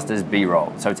that's classed as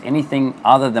B-roll. So it's anything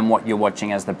other than what you're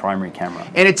watching as the primary camera.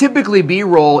 And typically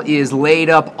B-roll is laid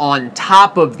up on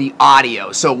top of the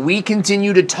audio. So we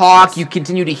continue to talk, you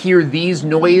continue to hear these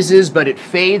noises, but it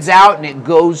fades out and it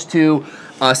goes to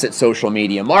us at Social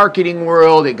Media Marketing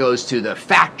World, it goes to the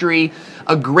factory.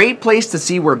 A great place to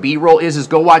see where B-roll is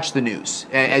go watch the news.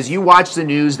 As you watch the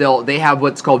news, they have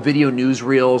what's called video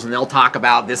newsreels, and they'll talk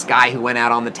about this guy who went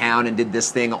out on the town and did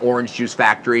this thing, Orange Juice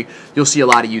Factory. You'll see a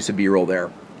lot of use of B-roll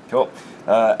there. Cool.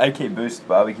 AK Boost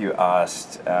Barbecue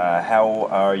asked, how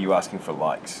are you asking for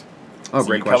likes? Oh, so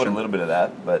great you question. Covered a little bit of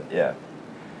that, but yeah.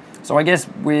 So I guess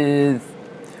we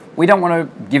don't want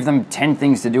to give them 10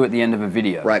 things to do at the end of a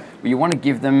video. Right. You want to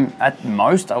give them, at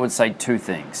most, I would say 2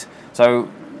 things. So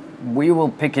we will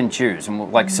pick and choose,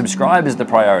 and like subscribe is the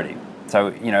priority. So,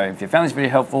 you know, if you found this video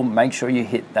helpful, make sure you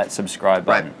hit that subscribe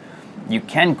button. Right. You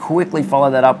can quickly follow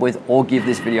that up with, or give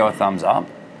this video a thumbs up.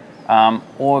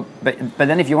 But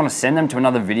then if you want to send them to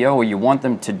another video, or you want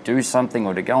them to do something,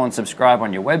 or to go and subscribe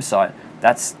on your website,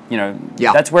 that's, you know,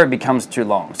 that's where it becomes too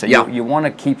long. So you want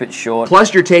to keep it short.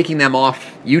 Plus, you're taking them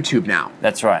off YouTube now.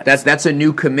 That's right. That's a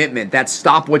new commitment. That's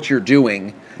stop what you're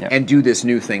doing and do this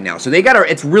new thing now. So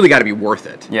it's really got to be worth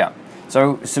it. Yeah.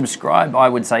 So subscribe, I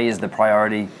would say, is the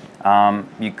priority.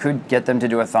 You could get them to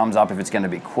do a thumbs up if it's going to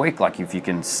be quick. Like if you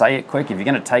can say it quick. If you're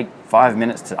going to take 5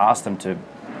 minutes to ask them to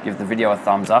give the video a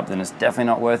thumbs up, then it's definitely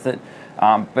not worth it.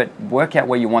 But work out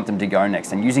where you want them to go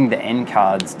next, and using the end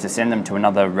cards to send them to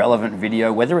another relevant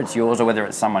video, whether it's yours or whether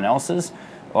it's someone else's.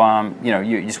 You know,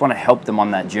 you just want to help them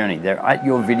on that journey. They're at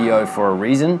your video for a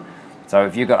reason. So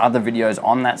if you've got other videos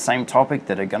on that same topic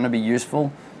that are going to be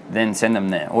useful, then send them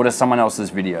there, or to someone else's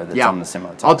video that's on the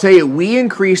similar topic. I'll tell you, we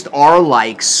increased our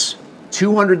likes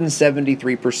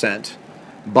 273%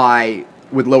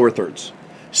 with lower thirds.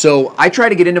 So I try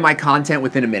to get into my content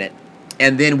within a minute.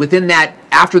 And then within that,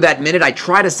 after that minute, I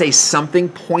try to say something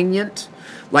poignant.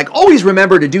 Like, always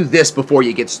remember to do this before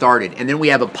you get started. And then we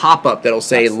have a pop-up that'll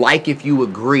say, like if you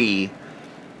agree,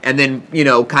 and then, you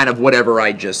know, kind of whatever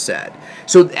I just said.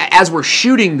 So as we're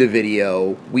shooting the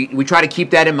video, we try to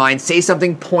keep that in mind. Say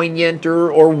something poignant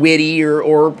or witty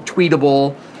or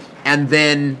tweetable, and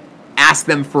then ask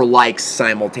them for likes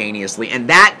simultaneously. And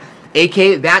that,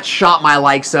 that shot my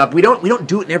likes up. We don't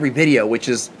do it in every video, which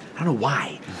is, I don't know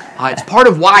why. It's part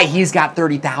of why he's got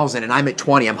 30,000 and I'm at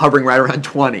 20. I'm hovering right around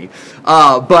 20.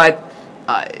 But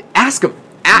ask him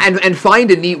and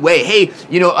find a neat way. Hey,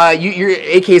 you know, your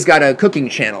AK's got a cooking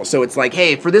channel, so it's like,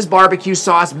 hey, for this barbecue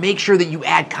sauce, make sure that you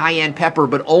add cayenne pepper,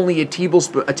 but only a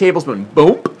tablespoon.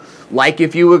 Boom. Like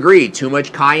if you agree, too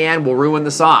much cayenne will ruin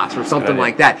the sauce or something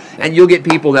like that. And you'll get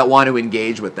people that want to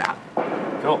engage with that.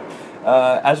 Cool.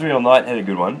 Azriel Knight had a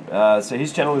good one. So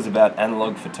his channel is about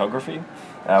analog photography,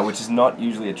 which is not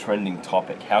usually a trending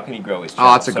topic. How can he grow his channel?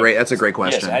 Oh, that's a great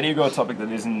question. Yes, how do you grow a topic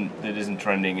that isn't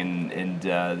trending and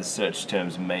the search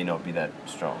terms may not be that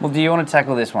strong? Well, do you want to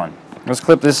tackle this one? Let's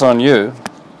clip this on you.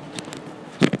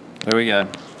 There we go.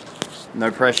 No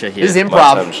pressure here. This is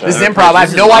improv. This is improv. I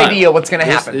have no idea what's going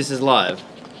to happen. This is live.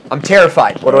 I'm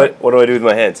terrified. What do I do with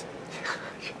my hands?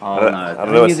 Oh, no.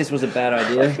 I knew this was a bad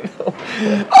idea.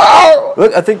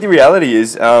 Look, I think the reality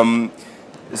is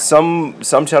some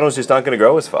channels just aren't going to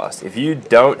grow as fast. If you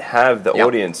don't have the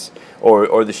audience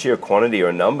or the sheer quantity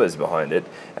or numbers behind it,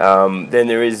 then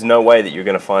there is no way that you're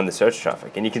going to find the search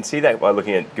traffic. And you can see that by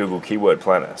looking at Google Keyword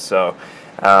Planner. So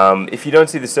if you don't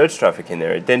see the search traffic in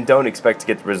there, then don't expect to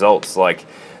get the results like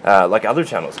other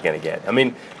channels are going to get. I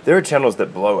mean, there are channels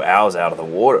that blow ours out of the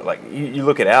water. Like you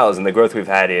look at ours and the growth we've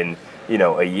had in, you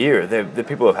know, a year. The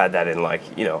people have had that in like,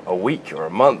 you know, a week or a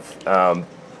month.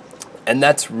 And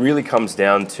that's really comes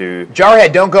down to...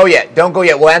 Jarhead, don't go yet. Don't go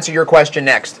yet. We'll answer your question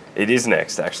next. It is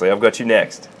next, actually. I've got you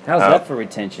next. How's that for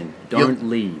retention? Don't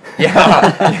leave.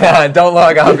 Yeah, don't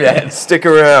log off yet. Stick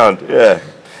around, yeah.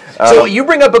 So you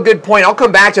bring up a good point. I'll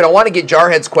come back to it. I want to get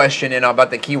Jarhead's question in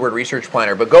about the keyword research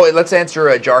planner, but let's answer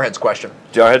Jarhead's question.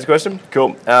 Jarhead's question?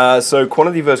 Cool. So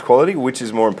quantity versus quality, which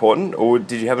is more important? Or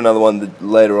did you have another one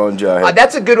later on, Jarhead?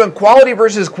 That's a good one. Quality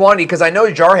versus quantity, because I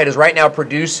know Jarhead is right now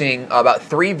producing about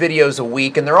 3 videos a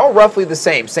week, and they're all roughly the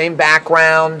same. Same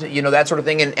background, you know, that sort of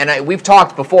thing. And we've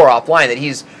talked before offline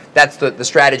that that's the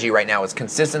strategy right now is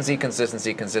consistency,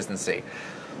 consistency, consistency.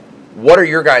 What are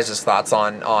your guys' thoughts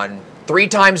on 3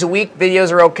 times a week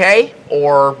videos are okay,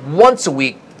 or once a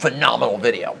week phenomenal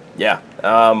video? Yeah.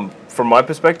 From my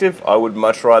perspective, I would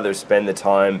much rather spend the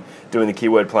time doing the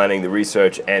keyword planning, the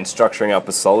research, and structuring up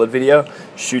a solid video,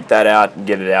 shoot that out and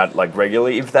get it out like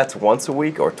regularly. If that's once a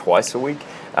week or twice a week,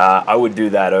 I would do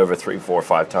that over 3, 4,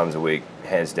 5 times a week,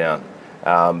 hands down.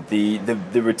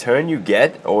 The return you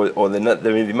get, or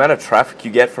the amount of traffic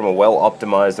you get from a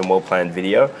well-optimized and well-planned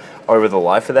video over the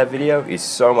life of that video is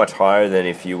so much higher than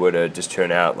if you were to just churn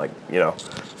out like, you know,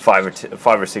 5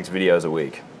 or 6 videos a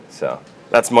week. So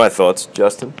that's my thoughts,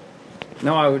 Justin.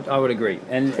 No, I would agree.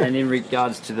 And in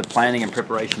regards to the planning and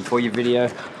preparation for your video,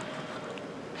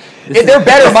 they're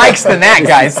better mics than that,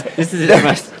 guys. This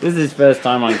is his first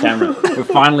time on camera. We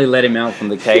finally let him out from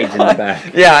the cage in the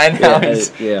back. Yeah, I know.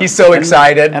 He's so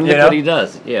excited. And look what he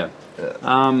does. Yeah.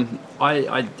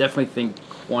 I definitely think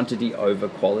quantity over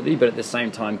quality, but at the same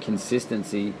time,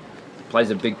 consistency plays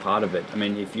a big part of it. I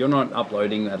mean, if you're not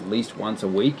uploading at least once a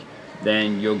week,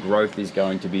 then your growth is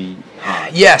going to be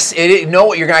hard. Yes, you're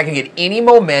not going to get any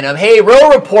momentum. Hey,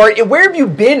 Real Report, where have you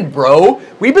been, bro?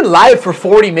 We've been live for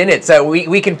 40 minutes.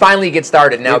 We can finally get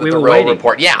started now with the Real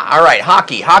Report. Yeah, all right,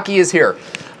 Hockey is here.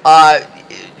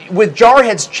 With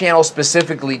Jarhead's channel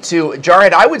specifically, too,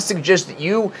 Jarhead, I would suggest that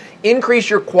you increase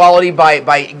your quality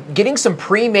by getting some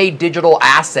pre-made digital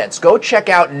assets. Go check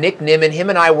out Nick Nimmin. Him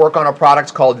and I work on a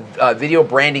product called Video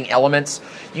Branding Elements.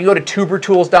 You can go to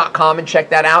tubertools.com and check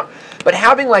that out. But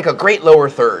having like a great lower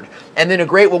third and then a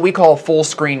great what we call full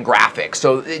screen graphic.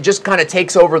 So it just kind of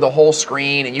takes over the whole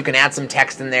screen and you can add some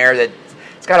text in there that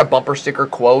it's got a bumper sticker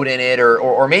quote in it,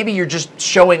 or maybe you're just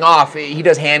showing off. He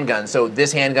does handguns, so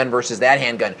this handgun versus that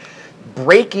handgun.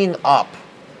 Breaking up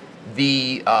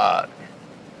the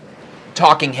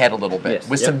talking head a little bit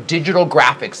with some digital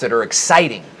graphics that are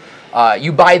exciting.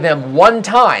 You buy them one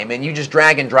time and you just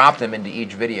drag and drop them into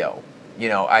each video. you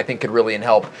know, I think could really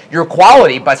help your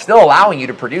quality, but still allowing you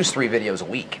to produce 3 videos a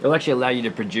week. It'll actually allow you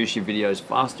to produce your videos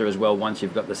faster as well once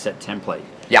you've got the set template.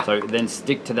 Yeah. So then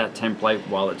stick to that template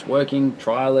while it's working,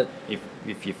 trial it.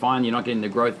 If you find you're not getting the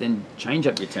growth, then change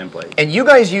up your template. And you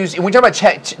guys use, when we talk about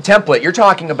template, you're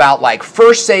talking about like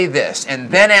first say this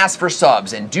and then ask for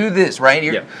subs and do this, right?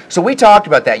 Yeah. So we talked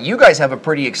about that. You guys have a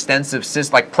pretty extensive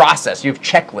process. You have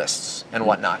checklists and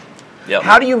whatnot. Yep.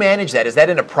 How do you manage that? Is that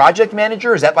in a project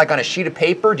manager? Is that like on a sheet of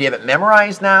paper? Do you have it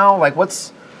memorized now? Like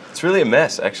what's... It's really a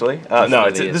mess, actually. No,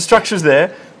 the structure's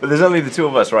there, but there's only the 2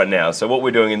 of us right now. So what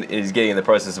we're doing is getting in the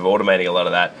process of automating a lot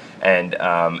of that and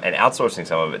outsourcing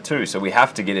some of it too. So we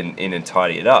have to get in and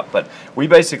tidy it up. But we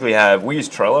basically we use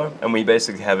Trello, and we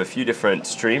basically have a few different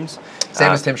streams.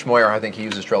 Same as Tim Schmoyer, I think he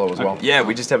uses Trello as well. Yeah,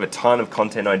 we just have a ton of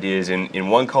content ideas in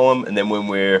one column, and then when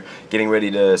we're getting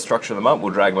ready to structure them up,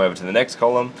 we'll drag them over to the next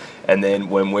column, and then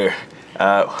when we're...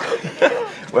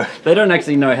 they don't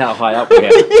actually know how high up we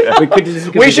are.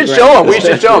 We should show them. We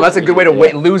should show them. That's a good way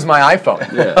to lose my iPhone.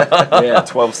 Yeah.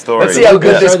 12 stories. Let's see how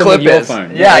good this clip is.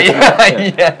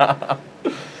 Yeah.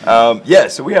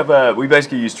 So we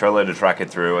basically use Trello to track it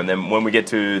through, and then when we get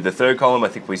to the 3rd column, I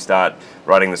think we start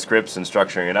writing the scripts and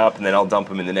structuring it up, and then I'll dump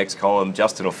them in the next column.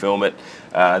 Justin will film it.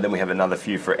 Then we have another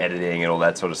few for editing and all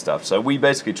that sort of stuff. So we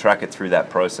basically track it through that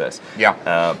process.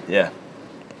 Yeah. Yeah.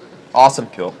 Awesome.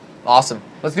 Cool. Awesome.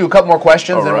 Let's do a couple more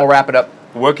questions, and we'll wrap it up.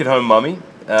 Work at home, mummy.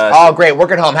 Oh, great. Work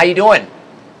at home. How you doing?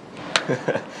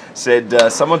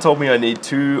 Said, someone told me I need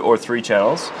 2 or 3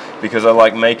 channels because I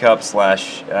like makeup /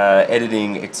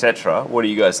 editing, etc. What do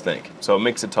you guys think? So a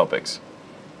mix of topics.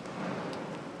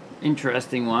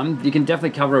 Interesting one. You can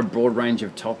definitely cover a broad range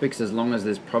of topics as long as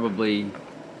there's probably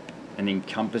an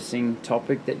encompassing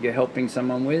topic that you're helping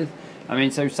someone with. I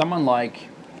mean, so someone like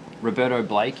Roberto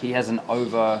Blake, he has an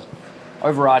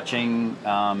overarching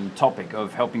topic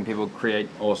of helping people create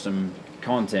awesome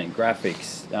content,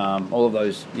 graphics, all of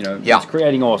those, you know, it's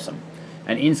creating awesome.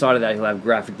 And inside of that, he'll have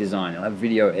graphic design, he'll have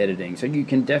video editing. So you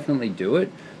can definitely do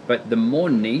it, but the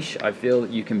more niche I feel that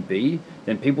you can be,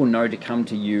 then people know to come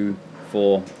to you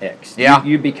for X. Yeah.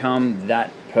 You become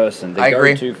that person, the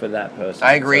go-to for that person.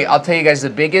 I agree. So, I'll tell you guys the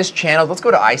biggest channel. Let's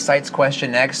go to Eyesight's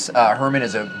question next. Herman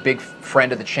is a big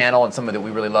friend of the channel and someone that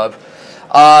we really love.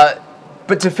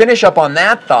 But to finish up on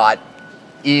that thought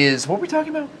is, what were we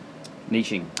talking about?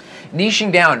 Niching.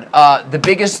 Niching down. The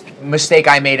biggest mistake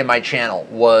I made in my channel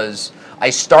was I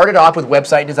started off with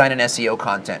website design and SEO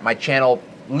content. My channel,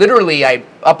 literally, I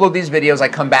upload these videos, I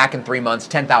come back in 3 months,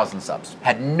 10,000 subs.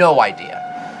 Had no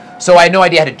idea. So I had no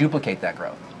idea how to duplicate that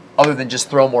growth, other than just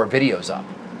throw more videos up.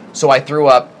 So I threw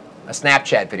up a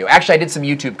Snapchat video. Actually, I did some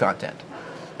YouTube content.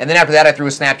 And then after that, I threw a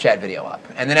Snapchat video up.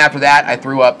 And then after that, I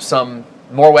threw up some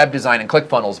more web design and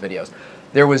ClickFunnels videos.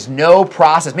 There was no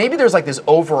process. Maybe there's like this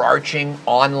overarching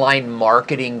online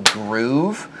marketing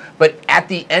groove, but at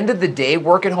the end of the day,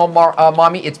 work at home,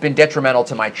 mommy, it's been detrimental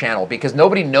to my channel because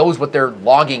nobody knows what they're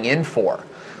logging in for.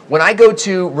 When I go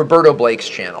to Roberto Blake's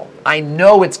channel, I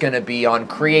know it's going to be on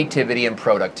creativity and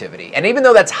productivity. And even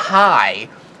though that's high,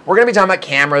 we're going to be talking about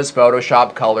cameras,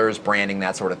 Photoshop, colors, branding,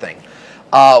 that sort of thing.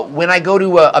 When I go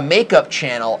to a makeup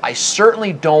channel, I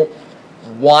certainly don't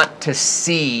want to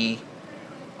see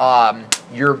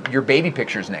your baby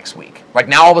pictures next week. Like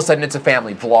now all of a sudden it's a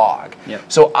family vlog.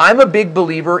 Yep. So I'm a big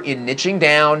believer in niching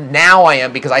down. Now I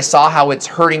am, because I saw how it's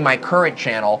hurting my current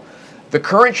channel. The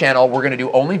current channel, we're going to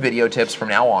do only video tips from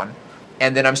now on.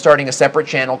 And then I'm starting a separate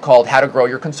channel called How to Grow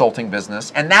Your Consulting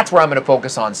Business. And that's where I'm going to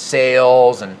focus on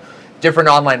sales and different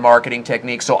online marketing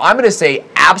techniques. So I'm going to say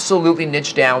absolutely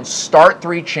niche down, start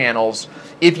 3 channels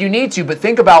if you need to, but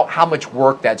think about how much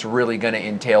work that's really going to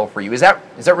entail for you. Is that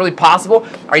really possible?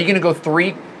 Are you going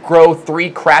to grow 3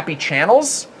 crappy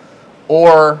channels,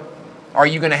 or are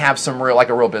you going to have some a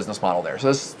real business model there? So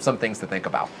there's some things to think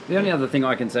about. The only other thing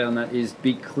I can say on that is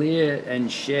be clear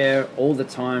and share all the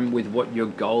time with what your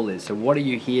goal is. So what are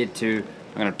you here to?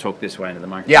 I'm going to talk this way into the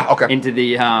microphone. Yeah, okay. Into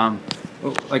the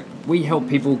like we help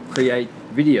people create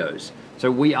videos.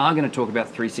 So we are going to talk about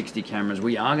 360 cameras.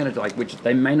 We are going to which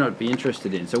they may not be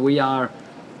interested in. So we are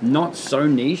not so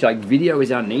niche. Like video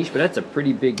is our niche, but that's a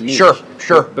pretty big niche.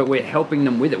 Sure. But we're helping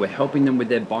them with it. We're helping them with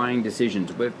their buying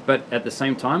decisions. But at the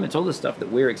same time, it's all the stuff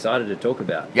that we're excited to talk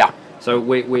about. Yeah. So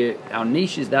our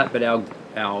niche is that, but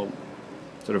our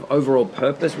sort of overall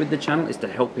purpose with the channel is to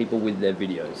help people with their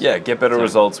videos. Yeah, get better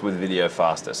results with video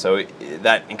faster. So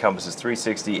that encompasses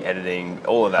 360, editing,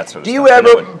 all of that sort of stuff. Do you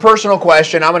ever, personal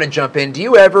question, I'm going to jump in, do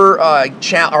you ever are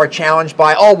challenged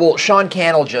by, oh, well, Sean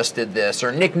Cannell just did this,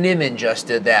 or Nick Nimmin just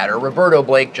did that, or Roberto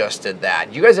Blake just did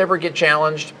that? Do you guys ever get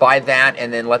challenged by that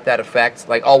and then let that affect,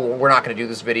 like, oh, well, we're not going to do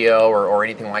this video or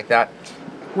anything like that?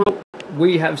 Well,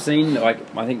 we have seen, like,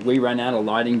 I think we ran out a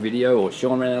lighting video, or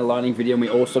Sean ran out a lighting video, and we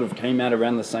all sort of came out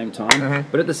around the same time.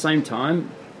 But at the same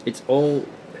time, it's all,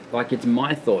 like, it's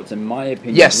my thoughts and my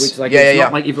opinions. Yes. Which, like, it's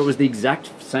not like if it was the exact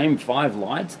same 5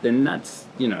 lights, then that's,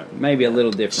 you know, maybe a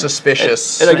little different.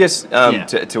 Suspicious. And I guess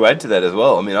to add to that as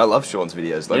well, I mean, I love Sean's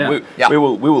videos. Like we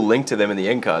will link to them in the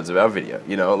end cards of our video.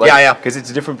 You know, like, because it's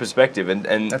a different perspective,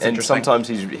 and sometimes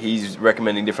he's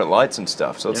recommending different lights and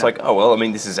stuff. So it's like, oh well, I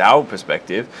mean, this is our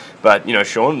perspective, but you know,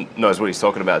 Sean knows what he's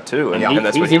talking about too, and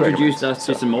that's what he introduced us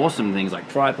to some awesome things like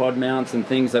tripod mounts and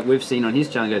things that we've seen on his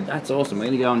channel. Go, that's awesome. We're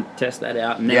going to go and test that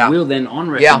out, and then we'll then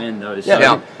recommend those.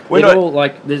 So we're all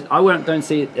like, I don't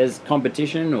see it as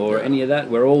competition or any of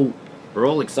that. We're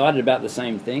all excited about the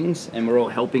same things, and we're all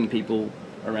helping people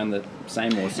around the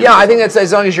same or similar. Yeah, I think that's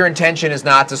as long as your intention is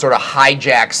not to sort of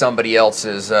hijack somebody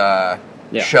else's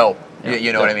show. Yeah.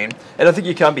 You know what I mean? And I think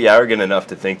you can't be arrogant enough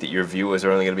to think that your viewers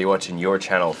are only going to be watching your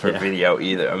channel for video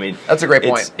either. I mean, that's a great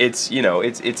point. It's you know,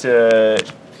 it's a.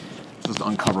 Let's just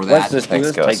uncover that. Let's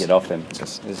take it off him.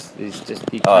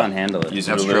 He can't handle it. Use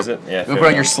it to lose it. Yeah. Put it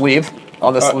on your sleeve.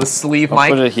 On the sleeve,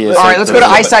 Mike. Put it here. All right, let's go to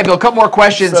Eyesight Build. A couple more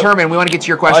questions, Herman. We want to get to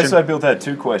your question. Eyesight Build had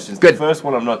 2 questions. Good. The first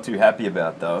one I'm not too happy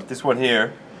about though. This one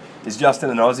here, is Justin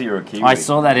an Aussie or a Kiwi? I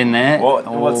saw that in there.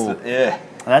 What's the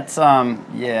That's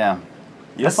Yes.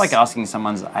 That's like asking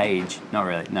someone's age. Not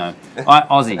really. No.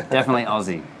 Aussie. Definitely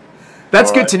Aussie.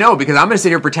 That's good to know, because I'm going to sit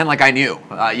here and pretend like I knew.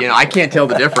 You know, I can't tell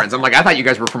the difference. I'm like, I thought you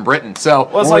guys were from Britain. So,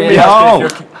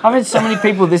 I've had so many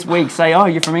people this week say, "Oh,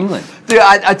 you're from England." Dude,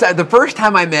 the first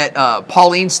time I met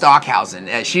Pauline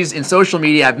Stockhausen, she's in social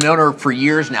media. I've known her for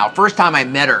years now. First time I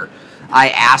met her,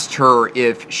 I asked her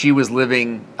if she was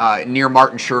living near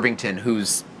Martin Shervington,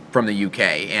 who's from the UK,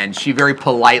 and she very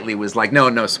politely was like,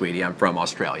 "No, sweetie, I'm from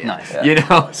Australia." Nice. Yeah. You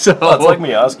know, so it's like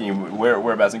me asking you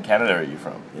whereabouts in Canada are you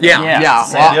from? You know? Yeah.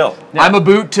 Same deal. I'm a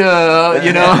boot to,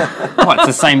 you know. Well, it's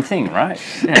the same thing, right?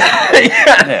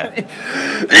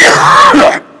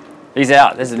 He's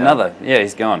out. There's another. Yeah,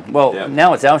 he's gone. Well,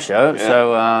 now it's our show. Yeah.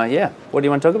 So, what do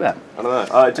you want to talk about? I don't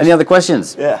know. Any other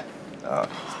questions? Yeah.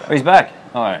 He's back.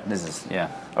 All right.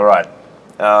 All right.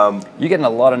 You're getting a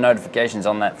lot of notifications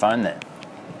on that phone there.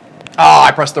 Oh,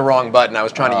 I pressed the wrong button. I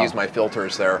was trying to use my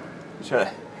filters there. Sure.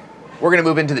 We're going to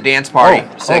move into the dance party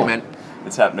segment.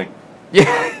 It's happening.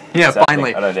 Yeah,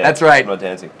 finally. That's right. I'm not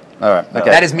dancing. All right. Okay.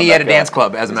 That is me at a dance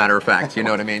club, as a matter of fact. You know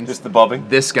what I mean? Just the bobbing?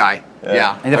 This guy.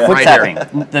 Yeah. And the foot tapping.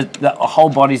 The whole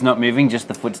body's not moving, just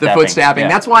the foot tapping. The foot tapping. Yeah.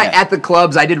 That's why at the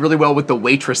clubs I did really well with the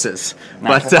waitresses,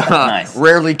 but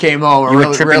rarely came home. You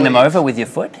were tripping them over with your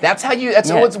foot? That's how you.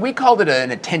 We called it an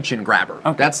attention grabber.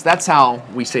 Okay. That's how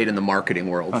we say it in the marketing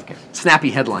world. Okay. Snappy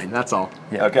headline. That's all.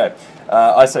 Yeah. Okay.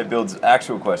 Eyesight Build's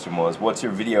actual question was, what's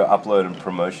your video upload and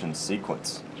promotion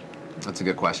sequence? That's a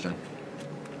good question.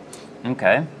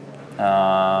 Okay.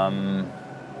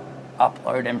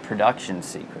 Upload and production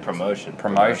sequence.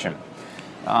 Promotion.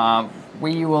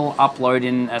 We will upload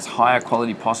in as high a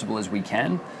quality possible as we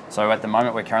can. So at the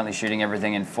moment we're currently shooting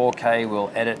everything in 4K.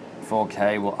 We'll edit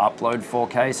 4K. We'll upload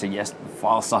 4K. So yes, the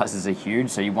file sizes are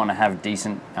huge. So you want to have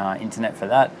decent internet for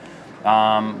that.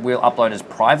 We'll upload as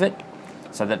private,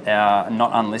 so that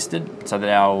not unlisted, so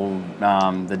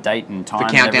that the date and time,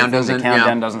 the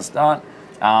countdown doesn't start.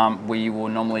 We will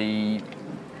normally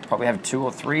probably have 2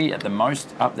 or 3 at the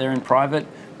most up there in private,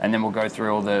 and then we'll go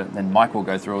through then Mike will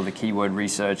go through all the keyword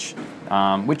research,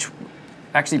 which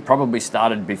actually probably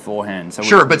started beforehand. So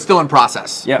sure, but still in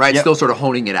process, right? Still sort of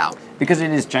honing it out. Because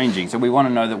it is changing. So we want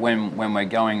to know that when we're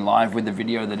going live with the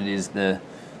video, that it is the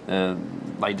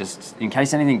latest, in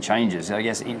case anything changes. I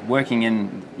guess working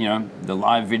in the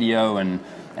live video and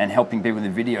helping people with the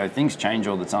video, things change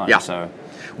all the time. Yeah. So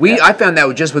I found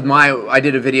that just with I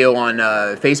did a video on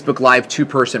Facebook Live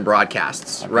 2-person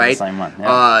broadcasts, right? The same one.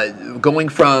 Yeah. Going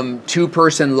from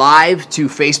 2-person live to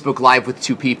Facebook Live with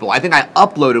 2 people. I think I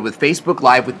uploaded with Facebook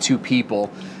Live with 2 people,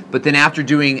 but then after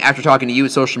talking to you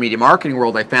at Social Media Marketing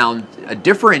World, I found a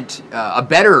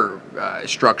better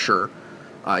structure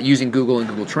using Google and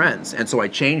Google Trends, and so I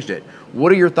changed it.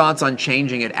 What are your thoughts on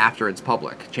changing it after it's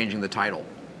public, changing the title?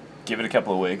 Give it a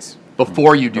couple of weeks.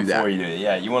 Before you do that. Before you do it,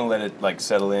 yeah. You want to let it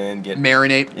settle in,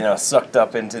 marinate, sucked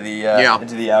up into the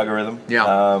algorithm,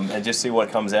 and just see what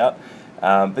comes out.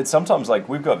 But sometimes, like,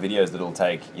 we've got videos that'll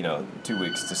take, 2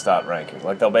 weeks to start ranking.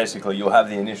 Like, you'll have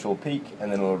the initial peak,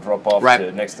 and then it'll drop off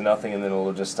to next to nothing, and then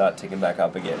it'll just start ticking back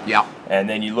up again. Yeah. And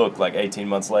then you look like 18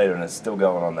 months later, and it's still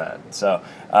going on that. So,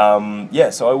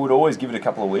 so I would always give it a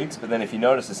couple of weeks, but then if you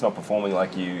notice it's not performing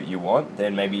like you want,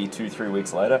 then maybe 2-3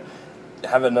 weeks later,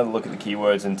 have another look at the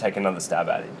keywords and take another stab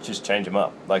at it. Just change them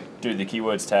up. Like, do the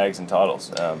keywords, tags, and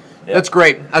titles. That's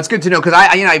great. That's good to know, because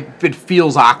it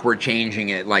feels awkward changing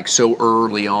it like so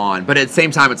early on. But at the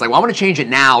same time, it's like, well, I want to change it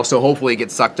now, so hopefully it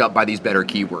gets sucked up by these better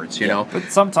keywords. You know.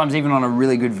 But sometimes even on a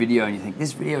really good video, you think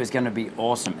this video is going to be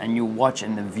awesome, and you watch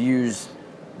and the views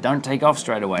don't take off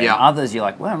straight away. Yeah. And others, you're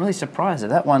like, well, I'm really surprised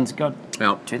that one's got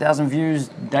 2,000 views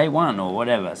day one or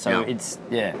whatever. So it's,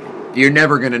 You're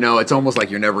never going to know. It's almost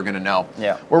like you're never going to know.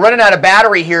 Yeah. We're running out of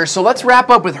battery here, so let's wrap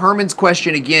up with Herman's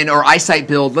question again, or eyesight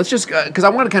build. Let's just, because I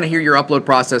want to kind of hear your upload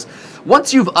process.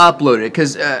 Once you've uploaded,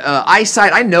 because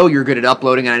eyesight, I know you're good at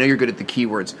uploading, and I know you're good at the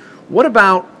keywords. What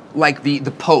about like the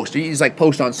post? Do you use like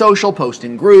post on social, post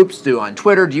in groups, do on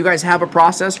Twitter? Do you guys have a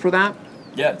process for that?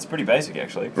 Yeah, it's pretty basic,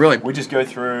 actually. Really? We just go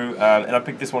through, and I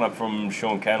picked this one up from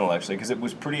Sean Cannell, actually, because it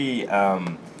was pretty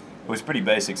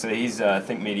basic. So he's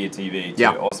Think Media TV, too,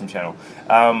 awesome channel.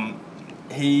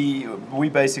 We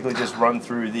basically just run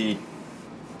through the,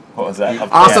 what was that?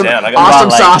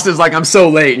 Awesome sauce is like, I'm so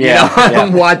late, you know?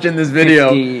 I'm watching this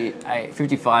video.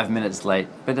 55 minutes late,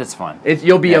 but that's fine.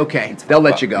 You'll be okay. They'll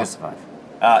let you go.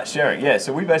 Sharing,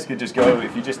 so we basically just go,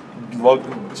 if you just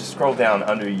scroll down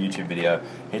under a YouTube video,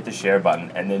 hit the share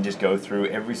button, and then just go through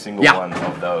every single one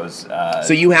of those.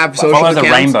 So you have social follow accounts.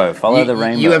 The rainbow. Follow the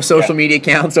rainbow. You have social media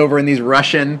accounts over in these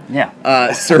Russian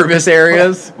service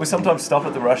areas. We sometimes stop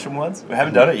at the Russian ones. We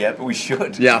haven't done it yet, but we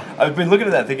should. Yeah. I've been looking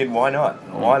at that thinking, why not?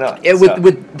 Why not?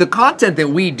 With the content that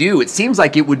we do, it seems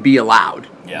like it would be allowed,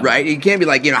 right? It can't be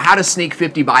like, how to sneak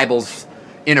 50 Bibles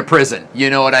in a prison. You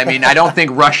know what I mean? I don't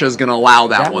think Russia's going to allow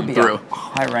that one through.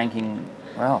 High-ranking.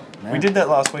 Well, we did that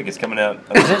last week. It's coming out.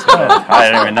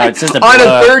 I don't even know. It's just on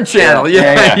a third channel.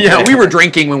 Yeah. We were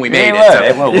drinking when we made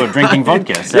it. Well, we're drinking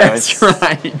vodka. So that's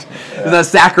right. The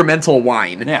sacramental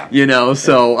wine. Yeah.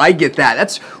 So I get that.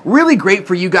 That's really great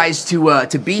for you guys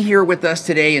to be here with us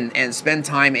today and spend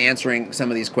time answering some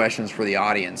of these questions for the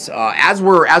audience. As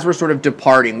we're sort of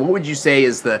departing, what would you say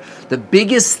is the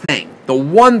biggest thing, the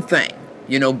one thing,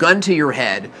 gun to your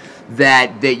head,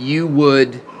 that you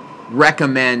would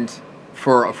recommend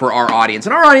for our audience?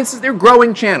 And our audience, they're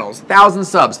growing channels, 1,000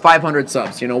 subs, 500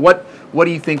 subs. What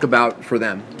do you think about for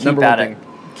them? Keep at it.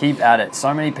 Keep at it.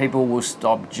 So many people will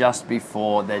stop just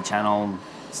before their channel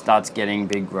starts getting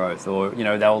big growth, or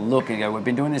they'll look and go, we've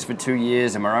been doing this for 2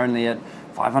 years and we're only at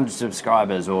 500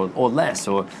 subscribers or less,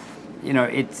 or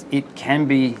it can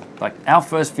be like our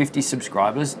first 50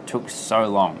 subscribers took so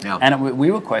long, and we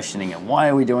were questioning it. Why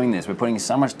are we doing this? We're putting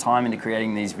so much time into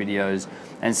creating these videos,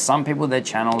 and some people, their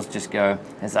channels just go,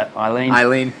 is that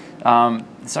Eileen?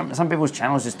 Some people's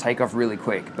channels just take off really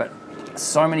quick, but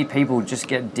so many people just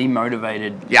get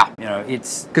demotivated.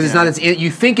 It's because it's not.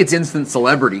 You think it's instant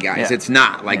celebrity, guys. It's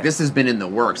not. Like this has been in the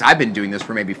works. I've been doing this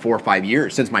for maybe 4 or 5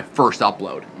 years since my first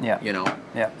upload.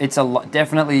 It's a lot.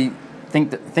 Definitely.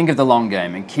 Think of the long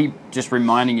game and keep just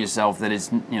reminding yourself that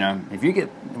it's, if you get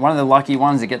one of the lucky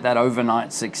ones to get that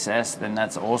overnight success, then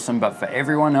that's awesome. But for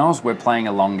everyone else, we're playing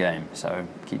a long game. So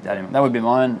keep that in mind. That would be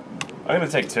mine. I'm going to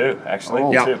take 2, actually.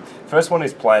 Two. First one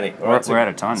is planning. We're out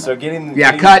of time. So getting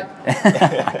cut.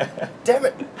 Damn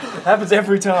it. It happens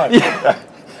every time.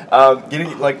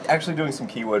 Actually doing some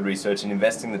keyword research and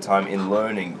investing the time in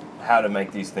learning how to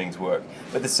make these things work.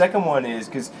 But the second one is,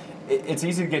 because it's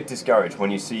easy to get discouraged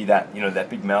when you see that, that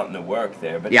big mountain of work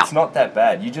there, but it's not that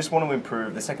bad. You just want to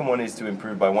improve. The second one is to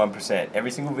improve by 1%. Every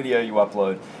single video you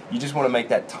upload, you just want to make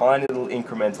that tiny little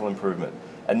incremental improvement.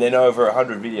 And then over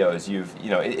 100 videos,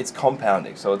 it's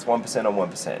compounding. So it's 1% on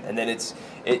 1%. And then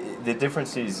the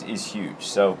difference is huge.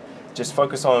 So just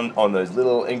focus on those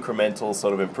little incremental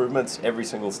sort of improvements every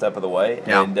single step of the way,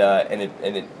 and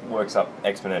it works up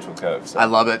exponential curves. So. I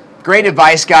love it. Great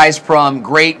advice, guys, from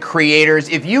great creators.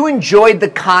 If you enjoyed the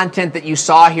content that you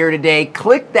saw here today,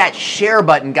 click that share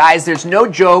button, guys. There's no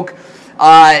joke,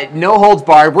 no holds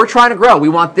barred. We're trying to grow. We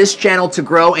want this channel to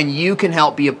grow, and you can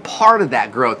help be a part of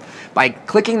that growth by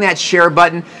clicking that share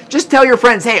button. Just tell your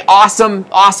friends, hey, awesome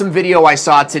video I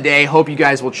saw today. Hope you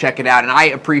guys will check it out. And I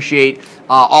appreciate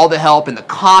all the help and the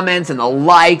comments and the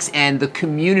likes and the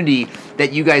community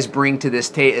that you guys bring to this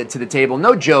to the table.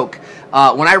 No joke.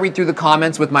 When I read through the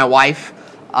comments with my wife,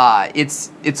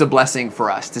 it's a blessing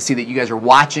for us to see that you guys are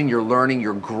watching, you're learning,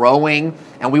 you're growing,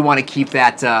 and we want to keep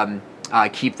that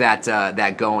keep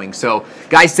that going. So,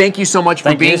 guys, thank you so much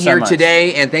for being here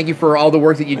today, and thank you for all the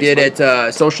work that you did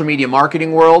at Social Media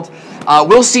Marketing World.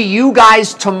 We'll see you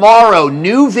guys tomorrow.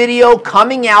 New video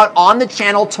coming out on the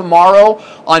channel tomorrow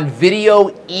on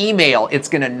video email. It's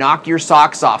going to knock your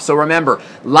socks off. So remember,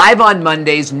 live on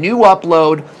Mondays, new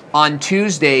upload on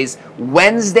Tuesdays.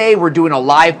 Wednesday, we're doing a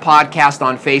live podcast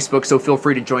on Facebook, so feel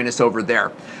free to join us over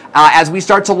there. As we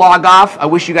start to log off, I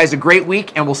wish you guys a great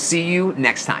week, and we'll see you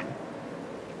next time.